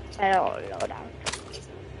load out.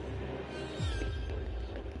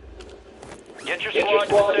 Get your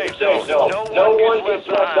squad to the safe zone. No one gets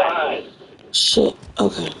left behind. Shit,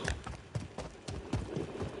 okay.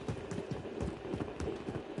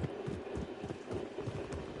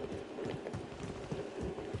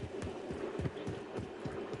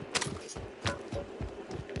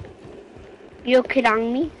 You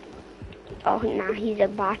killing me? Oh, nah, he's a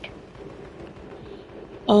bot.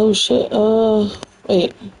 Oh shit,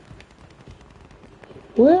 wait.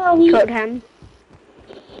 Where are we? Killed him.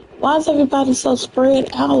 Why is everybody so spread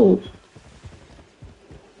out?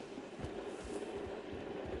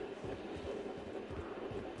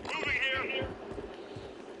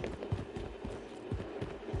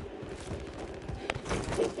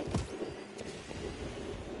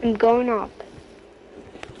 I'm going up.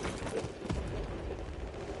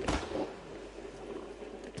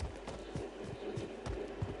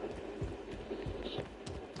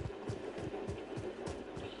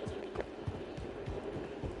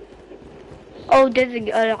 Oh, there's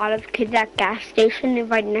a lot of kids at gas station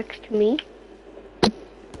right next to me.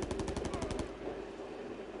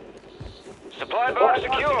 Supply box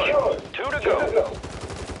secure. 2 to go.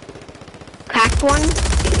 Cracked one.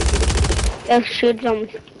 Their shield's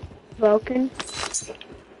almost broken.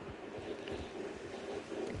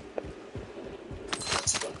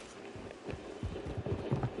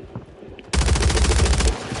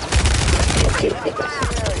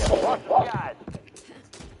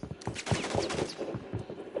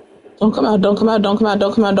 Don't come out, don't come out, don't come out,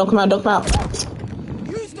 don't come out, don't come out, don't come out.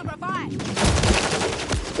 Use the revive.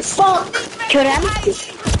 Fuck! Kill them?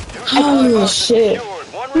 Oh shit.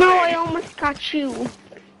 No, I almost got you.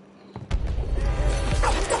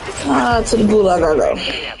 Ah, to the gulag I go.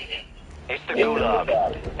 It's the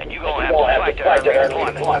gulag, and you're gonna have to fight to earn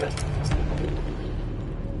employment.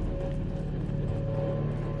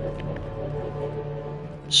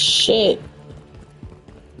 Shit.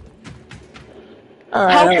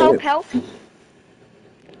 Alright. Help.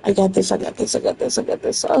 I got this, I got this, I got this, I got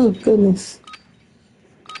this. Oh goodness.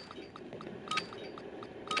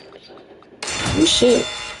 Oh shit.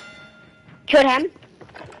 Kill him.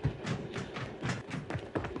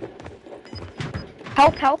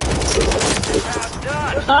 Help. Done.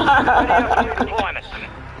 Ready up for deployment.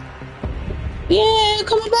 Yeah,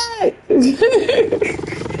 coming back.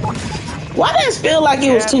 Why does it feel like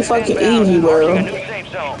it was too fucking easy, bro?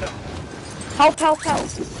 Help.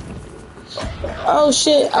 Oh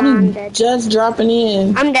shit, I'm I'm dead. just dropping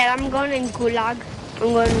in. I'm dead. I'm going in gulag.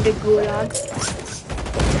 I'm going to gulag.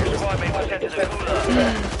 Squad mate was sent to the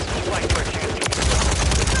gulag. Flight for a chance.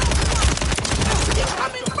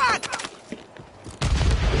 Coming back.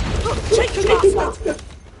 Take him off.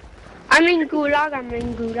 I'm in gulag. I'm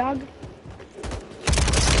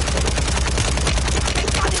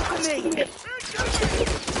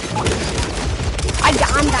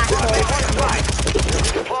back.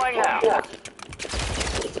 Deploying now.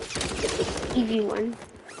 Easy one.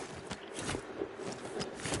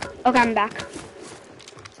 Okay, I'm back.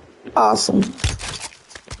 Awesome.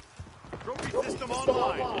 Trophy system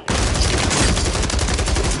online.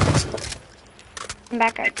 I'm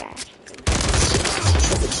back at that.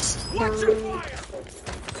 Watch your fire.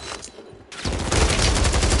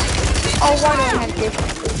 Oh, why do I have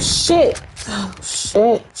this? Shit. Oh,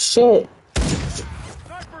 shit.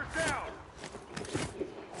 Sniper down.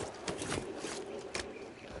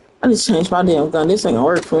 I just changed my damn gun. This ain't gonna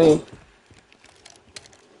work for me.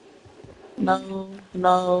 No.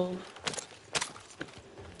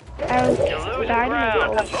 I was You're losing starting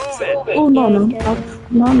ground. to Move it.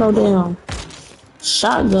 Oh, no damn.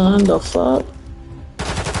 Shotgun, the fuck?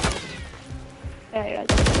 Enemy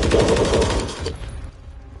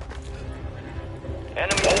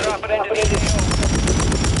dropping into the AO.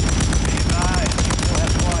 Be advised, you still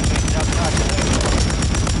have squad mates outside the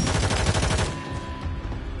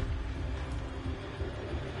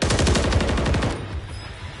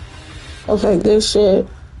Okay, good shit.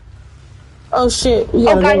 Oh shit, we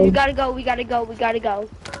Oh, guys, gotta we gotta go.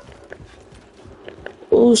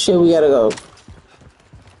 Oh shit, we gotta go.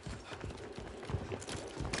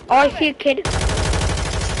 Oh, I see a kid.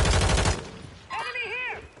 Enemy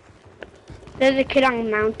here! There's a kid on the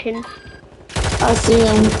mountain. I see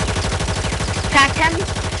him. Attack him.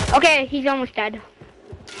 Okay, he's almost dead.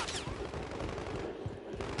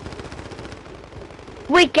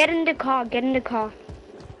 Wait, get in the car.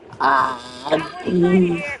 I'm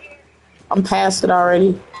past it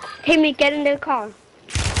already. Timmy, get in the car.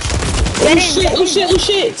 Oh shit.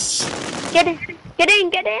 Get in.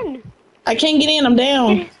 I can't get in, I'm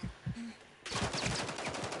down.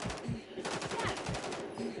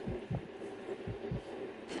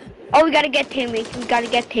 Oh, we gotta get Timmy.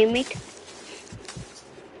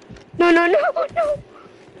 No.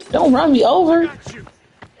 Don't run me over. Got you.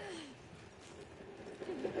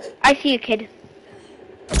 I see a kid.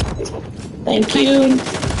 Thank you.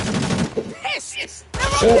 Piss.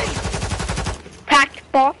 Shit. Cracked,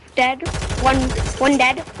 boss, dead. One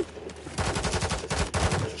dead.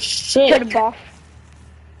 Shit. Killed boss.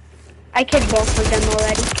 I killed both of them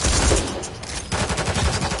already.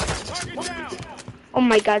 Target down. Oh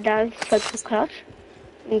my god, that was such a clutch.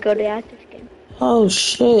 I'm good at this game. Oh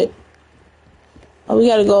shit. Oh, we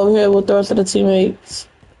gotta go over here with the rest of the teammates.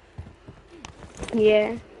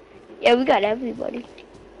 Yeah, we got everybody.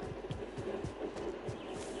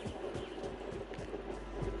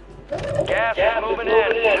 gas is moving in.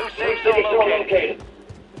 New safe zone located.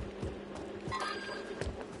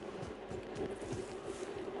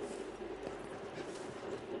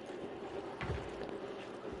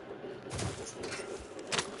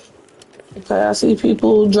 Okay, I see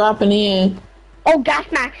people dropping in. Oh, gas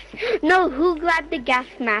mask. No, who grabbed the gas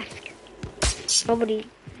mask? Nobody.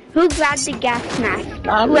 Who grabbed the gas mask?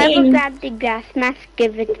 Not Whoever me. grabbed the gas mask,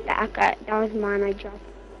 give it back. That was mine, I dropped it.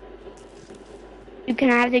 You can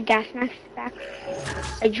have the gas mask back.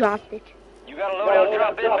 I dropped it. You got a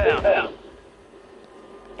loadout drop inbound.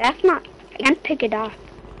 That's not... I can't pick it up.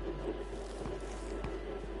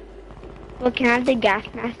 Well, can I have the gas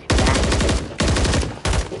mask back?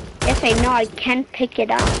 Yes, I know. I can pick it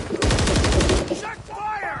up. Check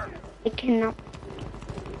fire. I cannot.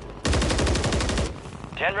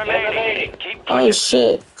 10 remaining. Keep Oh pushing.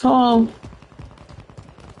 shit! Come on.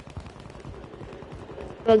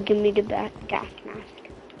 Well, give me the gas mask.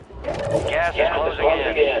 Gas is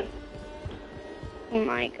closing in. Oh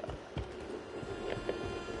my god.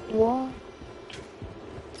 What?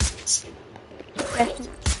 Gas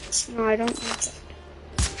mask. No, I don't need that.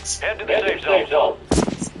 Head to the safe zone.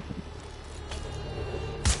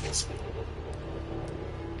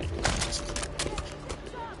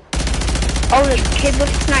 Oh, the kid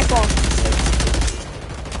with the sniper.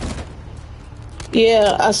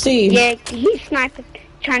 Yeah, I see. Yeah, he's sniping.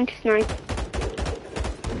 Trying to snipe.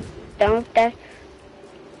 Done with that.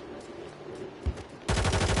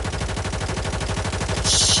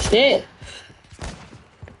 Shit.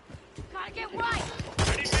 Gotta get right.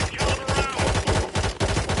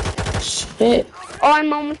 Shit. Oh,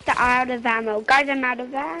 I'm almost out of ammo. Guys, I'm out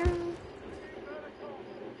of ammo.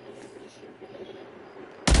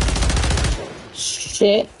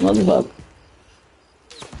 Shit. Motherfucker.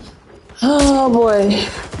 Oh boy.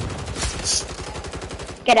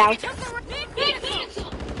 Get out.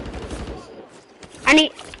 I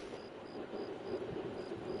need...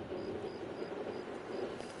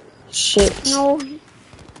 Shit. No.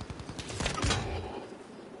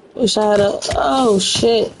 Wish I had a. Oh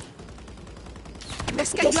shit.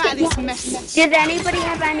 Let's get you out of this mess. Does anybody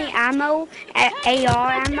have any ammo?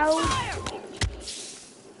 AR ammo?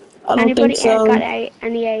 I don't Anybody think so. got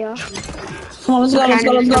any AR? Come on, let's go, let's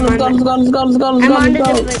go, let's go, let's go, let's go, let's go, let's go, let's I'm go, under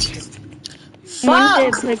let's the go. bridge. I'm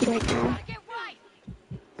under Fuck! the bridge right now.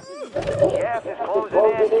 Gas is closing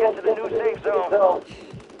in. Get to the new safe zone.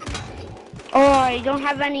 Oh, I don't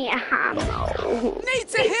have any ammo. Need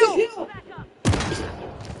to heal.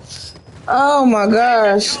 Oh my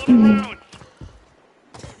gosh.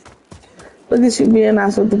 Look at you being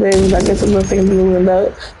nice with the babies. I guess I'm gonna think moving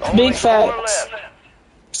though. Big facts.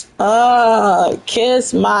 Ah,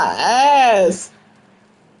 kiss my ass.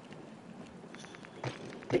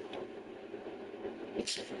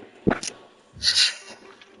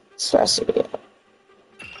 Especially.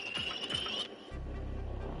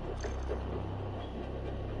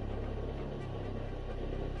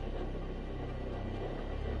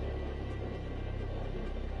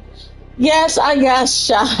 Yes, I got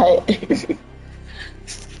shot.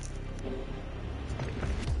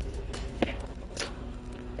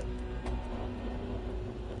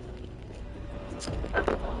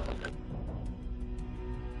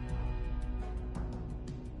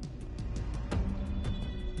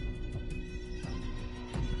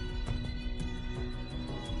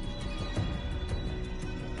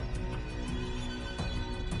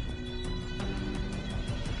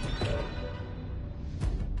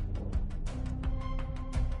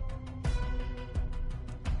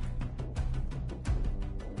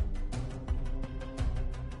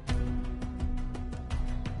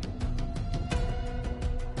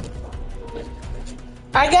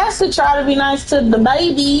 I guess to try to be nice to the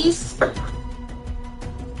babies.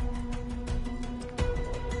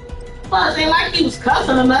 Well, it ain't like he was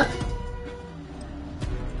cussing or nothing.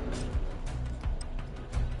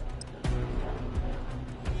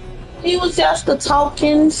 He was just the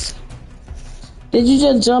tokens. Did you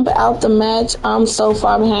just jump out the match? I'm so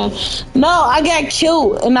far behind. No, I got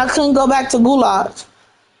killed and I couldn't go back to Gulag.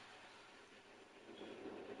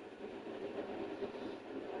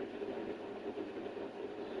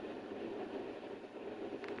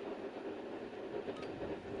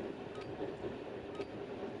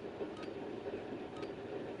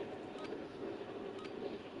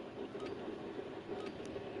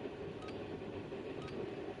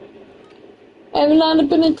 Every line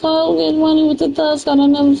up in the cold, get money with the dust, got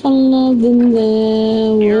another fun love in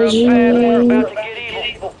there. You're Was up you? fast. We're about to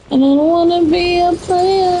get evil. And I don't wanna be a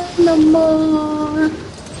player no more.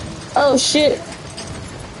 Oh shit.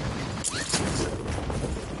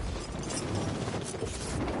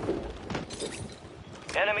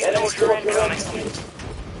 Enemy soldier incoming.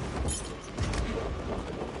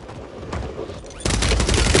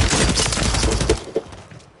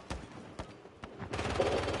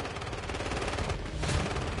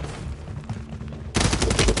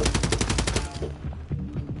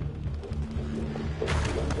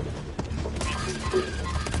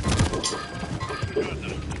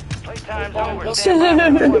 Playtime's over. Stand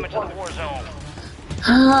by for deployment to the war zone.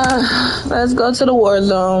 Let's go to the war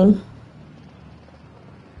zone.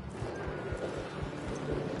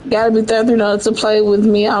 Gotta be 30 to play with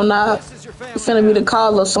me. I'm not finna be the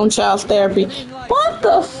cause of some child's therapy. What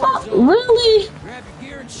the fuck? Really? Grab your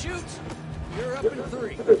gear and shoot. You're up in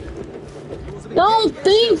 3. Don't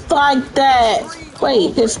think like that.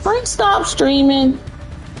 Wait, did Spring stop streaming?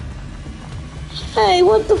 Hey,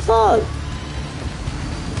 what the fuck?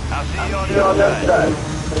 I'll see you on the other side.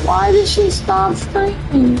 Why did she stop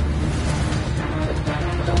screaming?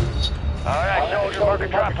 Alright, soldier, mark a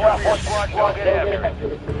drop point for your squad. Go get after it.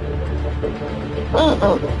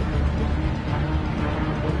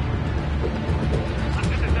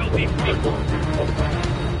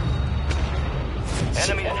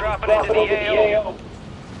 Enemies dropping into the AO.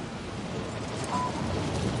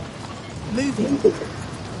 Moving.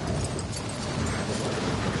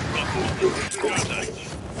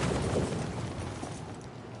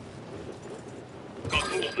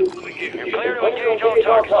 You're clear to engage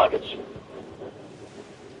all targets.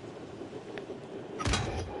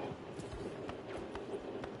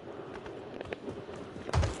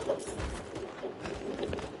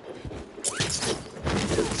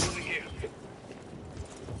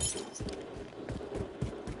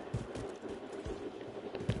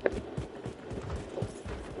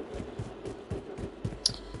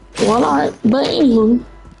 Well, alright, but anywho,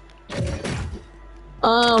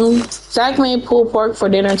 Zach made pulled pork for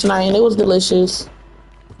dinner tonight, and it was delicious.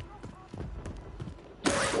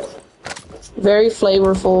 Very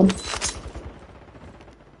flavorful.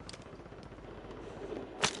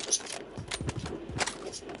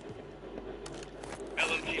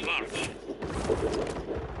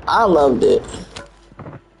 I loved it.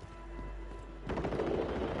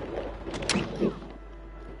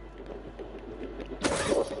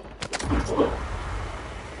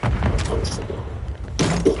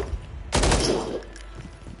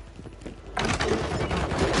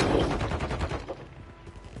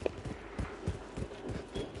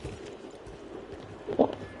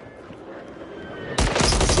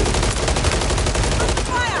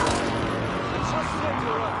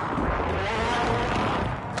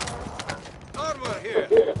 Armor here.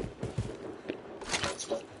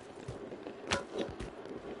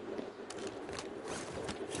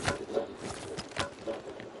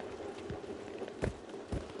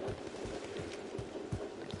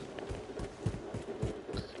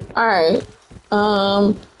 Alright.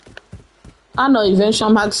 I know eventually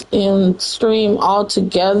I'm about to stream all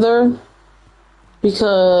together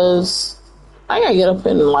because I gotta get up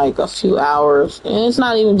in like a few hours, and it's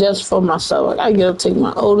not even just for myself. I gotta get up, take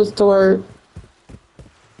my oldest to work,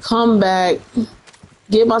 come back,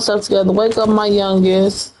 get myself together, wake up my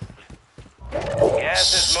youngest.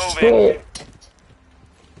 Gas is moving. Shit.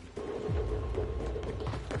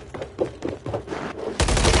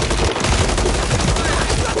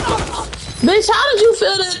 Bitch, how did you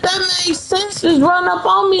feel that made sense? Just run up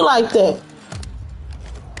on me like that?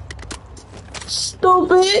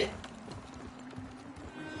 Stupid.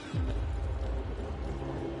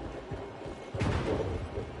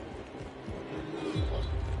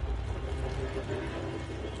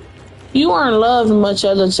 You weren't loved much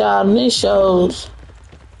as a child, and this shows.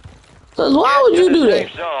 Cause why would you do that?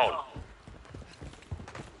 Safe zone.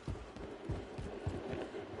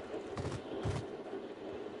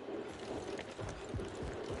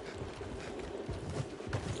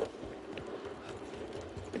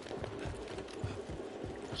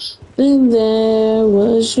 Then there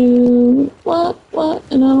was you, what,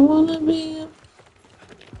 and I don't wanna be.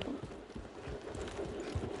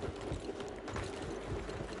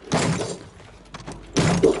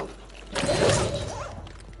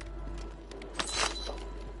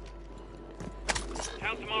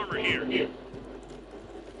 Count some armor here.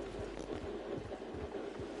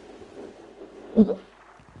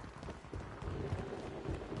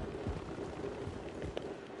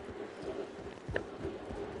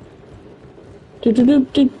 Do do do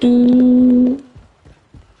do do.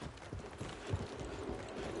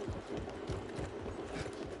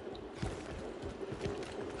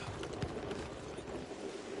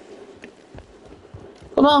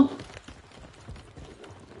 Come on.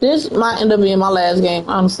 This might end up being my last game,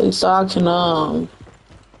 honestly, so I can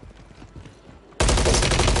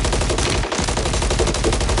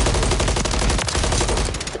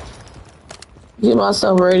get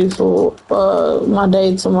myself ready for my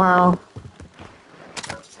day tomorrow.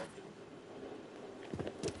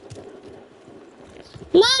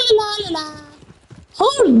 La la la la.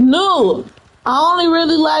 Who knew? I only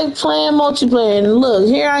really like playing multiplayer, and look,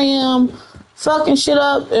 here I am, fucking shit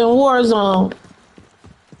up in Warzone.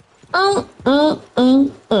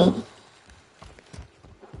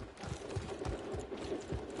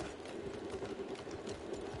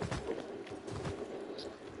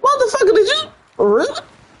 Motherfucker, did you really?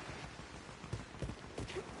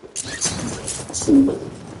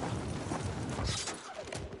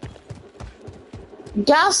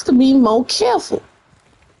 Guys could be more careful.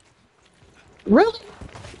 Really?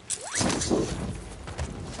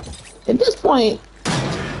 At this point,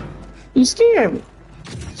 you scare me.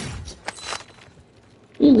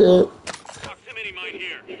 You good? Proximity mine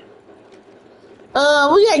here.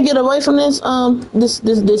 We gotta get away from this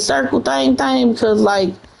this circle thing because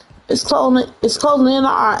like it's closing in on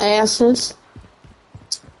our asses,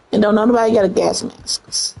 and don't nobody got a gas mask.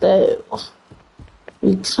 So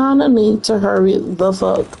we kind of need to hurry the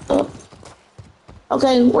fuck up.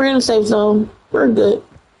 Okay, we're in a safe zone. We're good.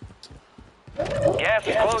 Gas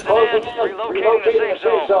is closing in. Relocating the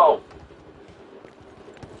safe zone.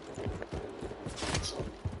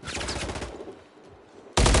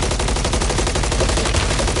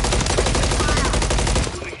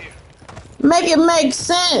 Make it make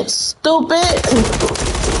sense, stupid.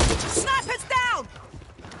 Snipers down!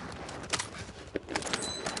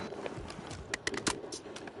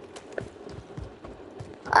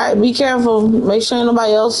 Alright, be careful. Make sure ain't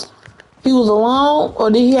nobody else. He was alone, or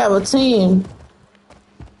did he have a team?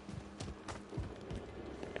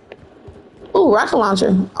 Ooh, rocket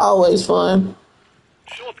launcher. Always fun.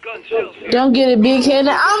 Shotgun shells here. Don't get a big head.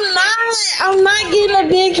 I'm not getting a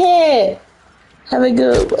big head. Have a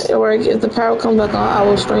good work. If the power comes back on, I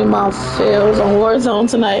will stream my fails on Warzone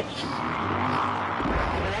tonight.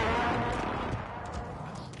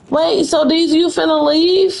 Wait, so these you finna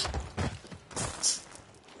leave?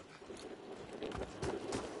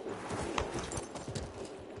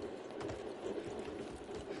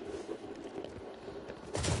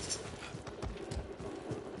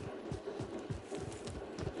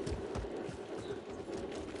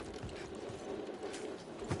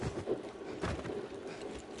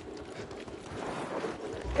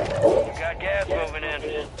 Got gas moving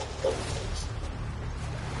in.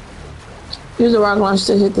 Use a rocket launcher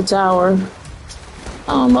to hit the tower.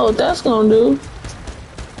 I don't know what that's gonna do.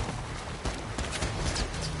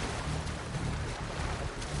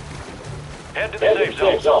 Head to the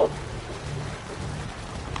safe zone.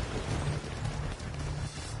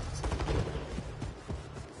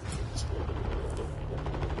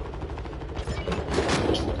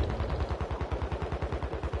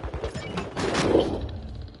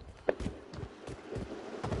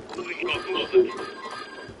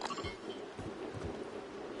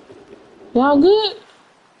 Y'all good?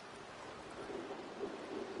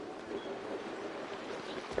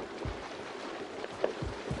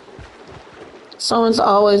 Someone's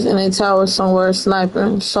always in a tower somewhere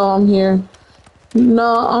sniping, so I'm here.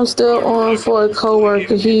 No, I'm still on for a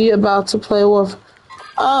coworker. He about to play with.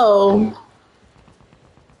 Oh,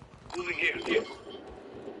 Moving here.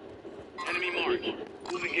 Enemy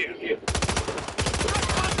marked. Moving here.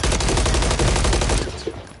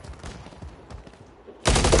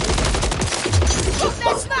 Look,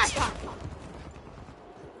 that sniper!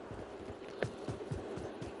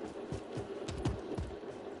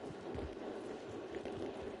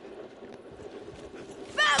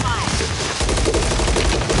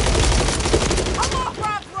 I'm off,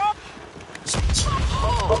 Rob!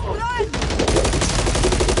 Oh, blood!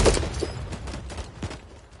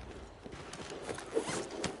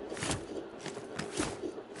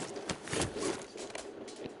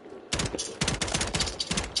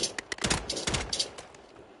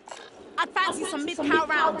 I'd fancy some mid-power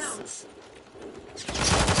rounds.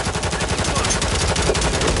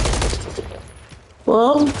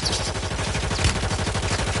 well,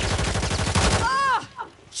 Ah!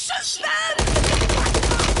 Shoot them!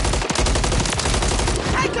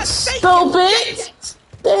 Take a seat! stupid.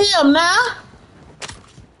 Damn, now.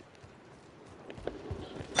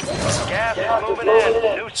 Gas is moving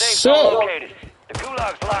in. New safe Shit. zone located. The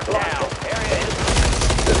gulag's locked down. Area is.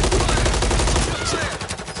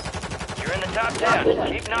 You're in the top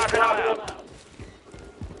 10. Keep knocking them out.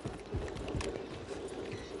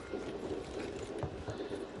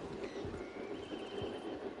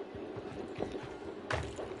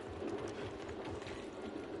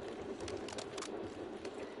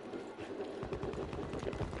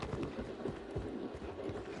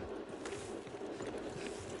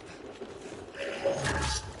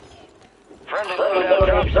 Friendly loadout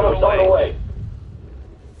drops on the way.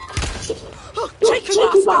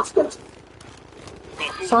 Cheeky bastard!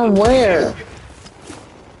 From where?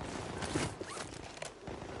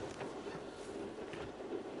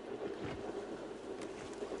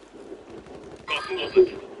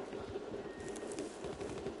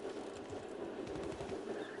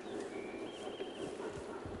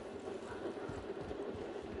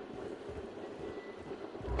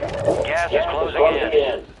 Gas is closing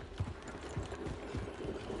in.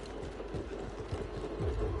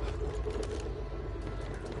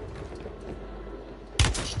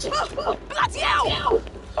 Bloody hell!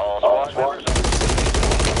 All squad members.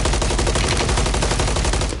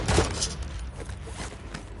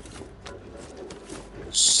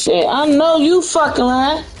 Shit. Shit, I know you fucking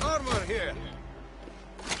lying. Armor here.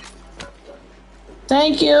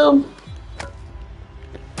 Thank you.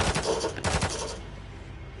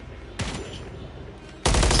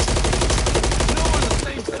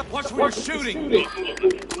 Watch where you're shooting.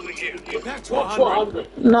 Back to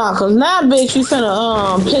 100. Nah, cause now, bitch, you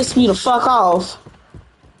finna piss me the fuck off.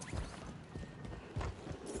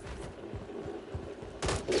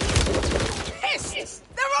 Piss!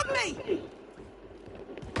 They're on me!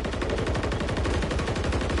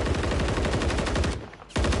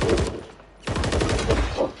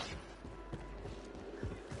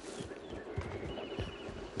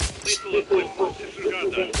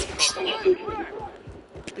 Disregard that.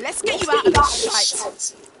 Let's get you out of this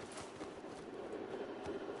shite.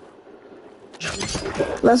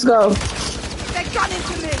 Let's go. They're gunning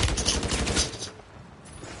to me.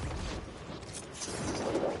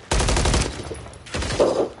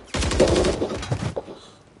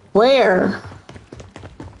 Where?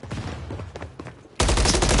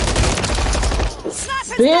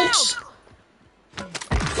 Snipers Bitch.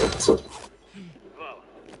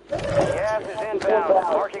 Gas is inbound.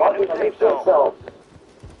 Marking a new safe zone.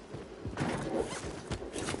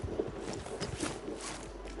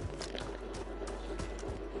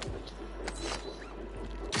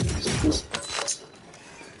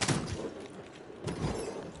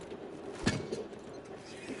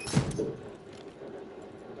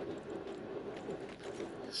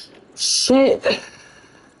 Shit.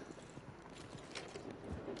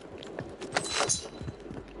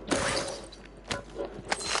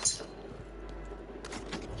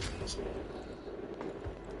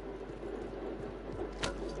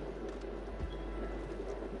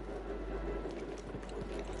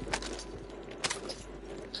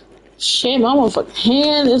 Shit, my motherfucking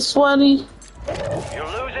hand is sweaty. You're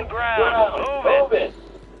losing ground. Move it.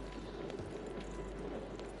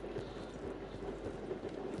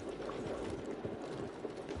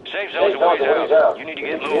 Safe zone's a ways out. You need to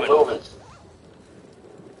get moving.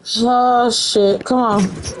 Oh shit, come on.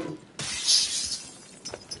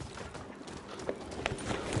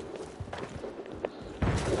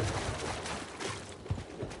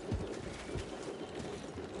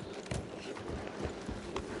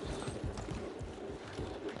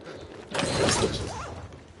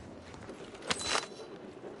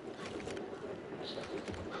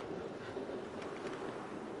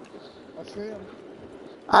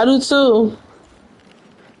 I do too.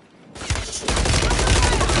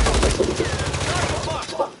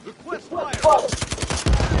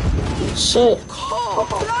 Shit.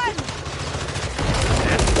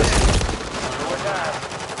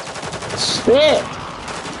 Shit.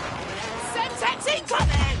 Semtex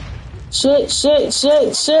incoming! Shit, shit,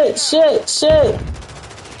 shit, shit, shit, shit.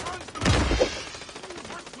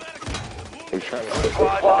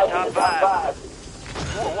 Squad's in the top 5.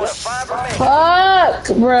 What 5 remain? Fuck,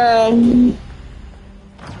 bruh.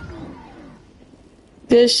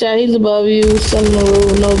 Good shot, he's above you. Some in the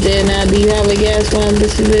room, no dead now. Do you have a gas gun?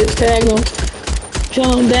 This is it. Tag him.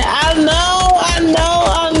 Kill him dead. I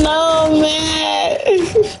know, man.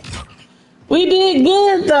 We did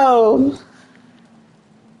good, though.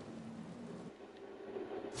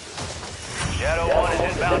 Shadow 1 is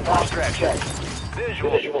inbound for extraction.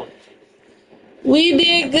 Visual. We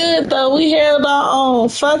did good, though. We held our own.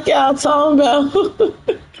 Fuck y'all talking about.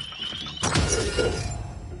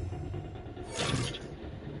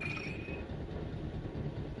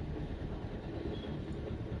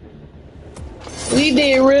 We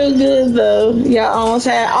did real good, though. Y'all almost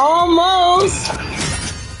had almost.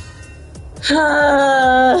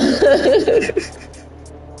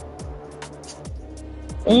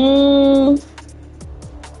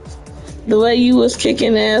 The way you was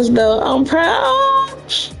kicking ass, though, I'm proud.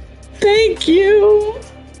 Thank you.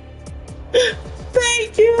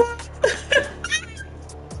 Thank you.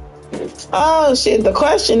 Oh, shit. The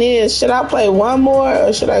question is, should I play one more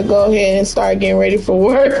or should I go ahead and start getting ready for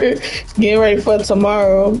work? Getting ready for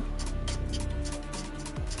tomorrow.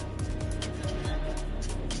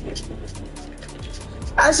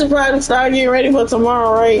 I should probably start getting ready for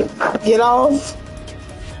tomorrow, right? Get off.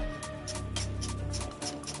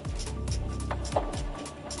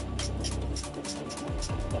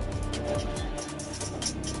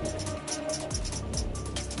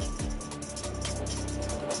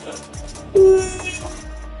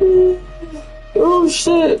 Oh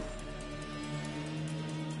shit.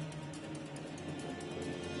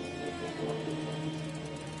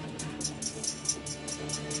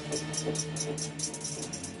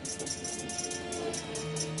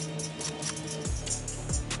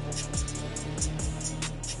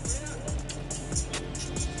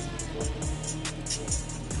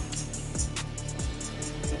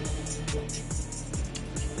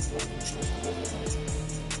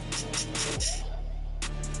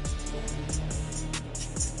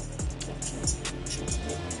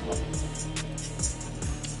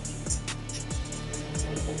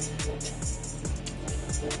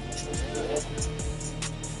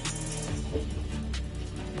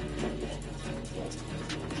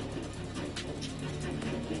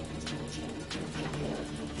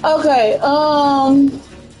 Okay,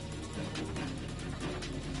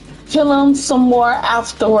 kill him some more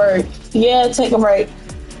afterward. Yeah, take a break.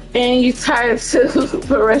 And you tired too.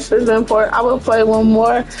 The rest is important. I will play one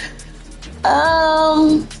more.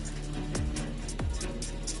 Um,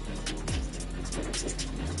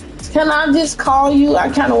 can I just call you? I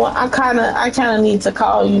kind of need to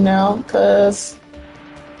call you now, cause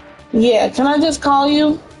yeah. Can I just call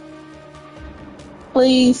you,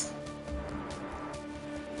 please?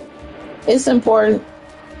 It's important.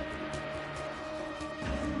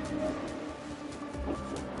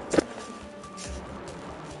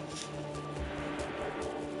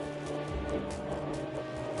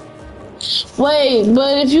 Wait,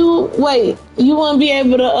 but if you wait, you wouldn't be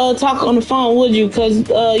able to talk on the phone, would you? Cause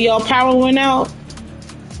your power went out.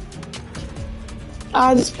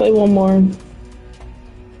 I'll just play one more.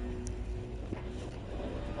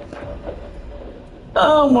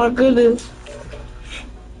 Oh my goodness.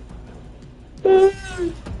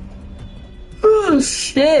 Oh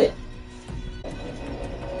shit.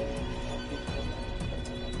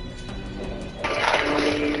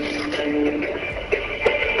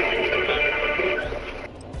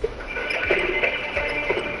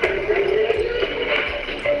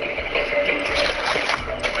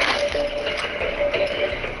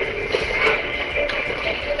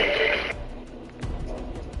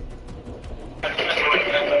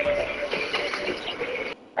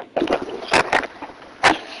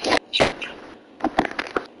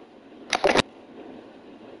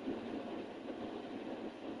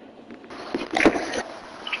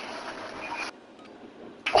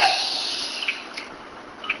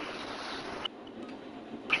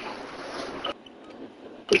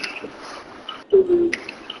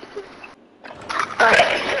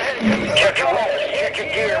 Check your hole. Check your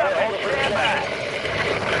gear. We're holding for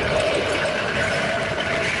standby.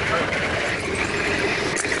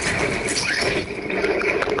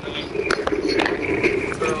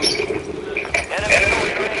 Enemy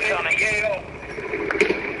UAV coming.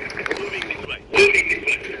 Moving this way. Moving this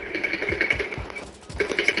way.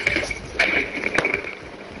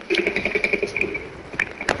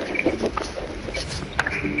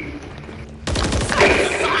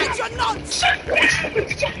 Side, you're nuts!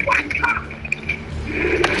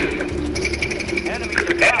 Enemies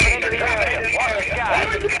are dropping into the area. Watch the skies.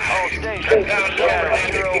 All stations.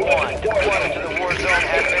 Scatter 01. Deployment to the war zone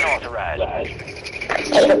has been authorized.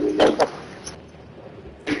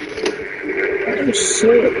 Oh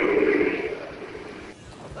shit.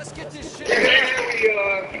 Let's get this shit. Here we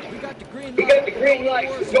are. We got the green We light. got the green light.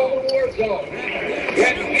 We're going to war zone.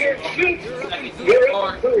 Grab your gear, shoot. You're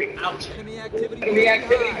up in three. Enemy activity Enemy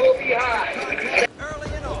activity will be high. Contact early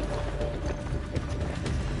and often.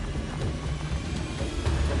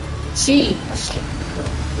 Jeez.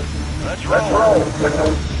 Let's roll.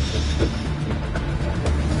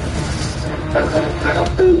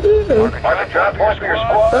 Mark the drop points for your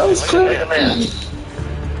squad. That was quick. Lead them in.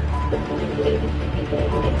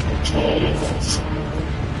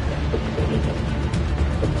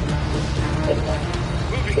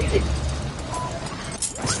 Moving.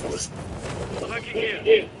 Select your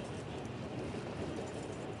gear.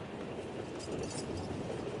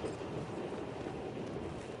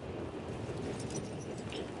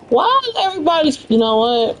 Why is everybody? You know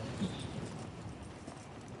what?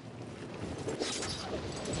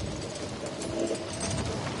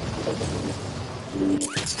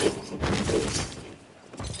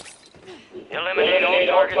 Eliminate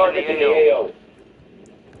all targets in the AO.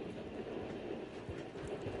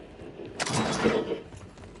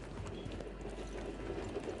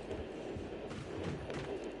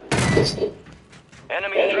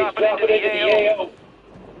 Enemy dropping into the AO.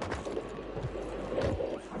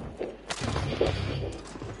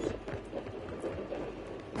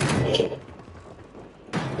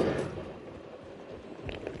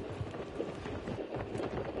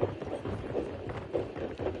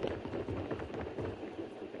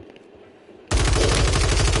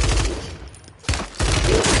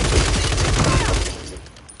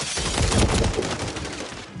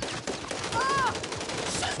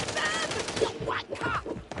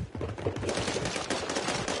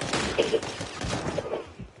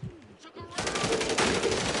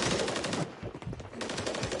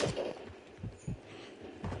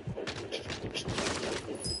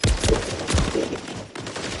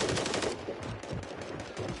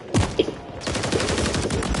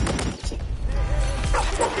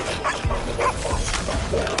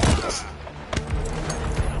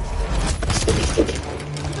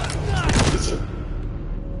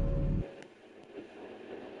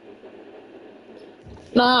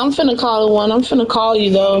 Nah, I'm finna call it one. I'm finna call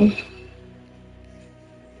you though.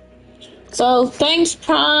 So thanks,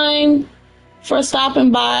 Prime, for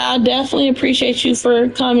stopping by. I definitely appreciate you for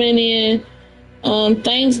coming in.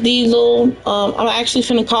 Thanks, Diesel. I'm actually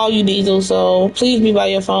finna call you, Diesel, so please be by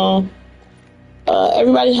your phone.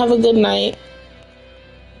 Everybody have a good night.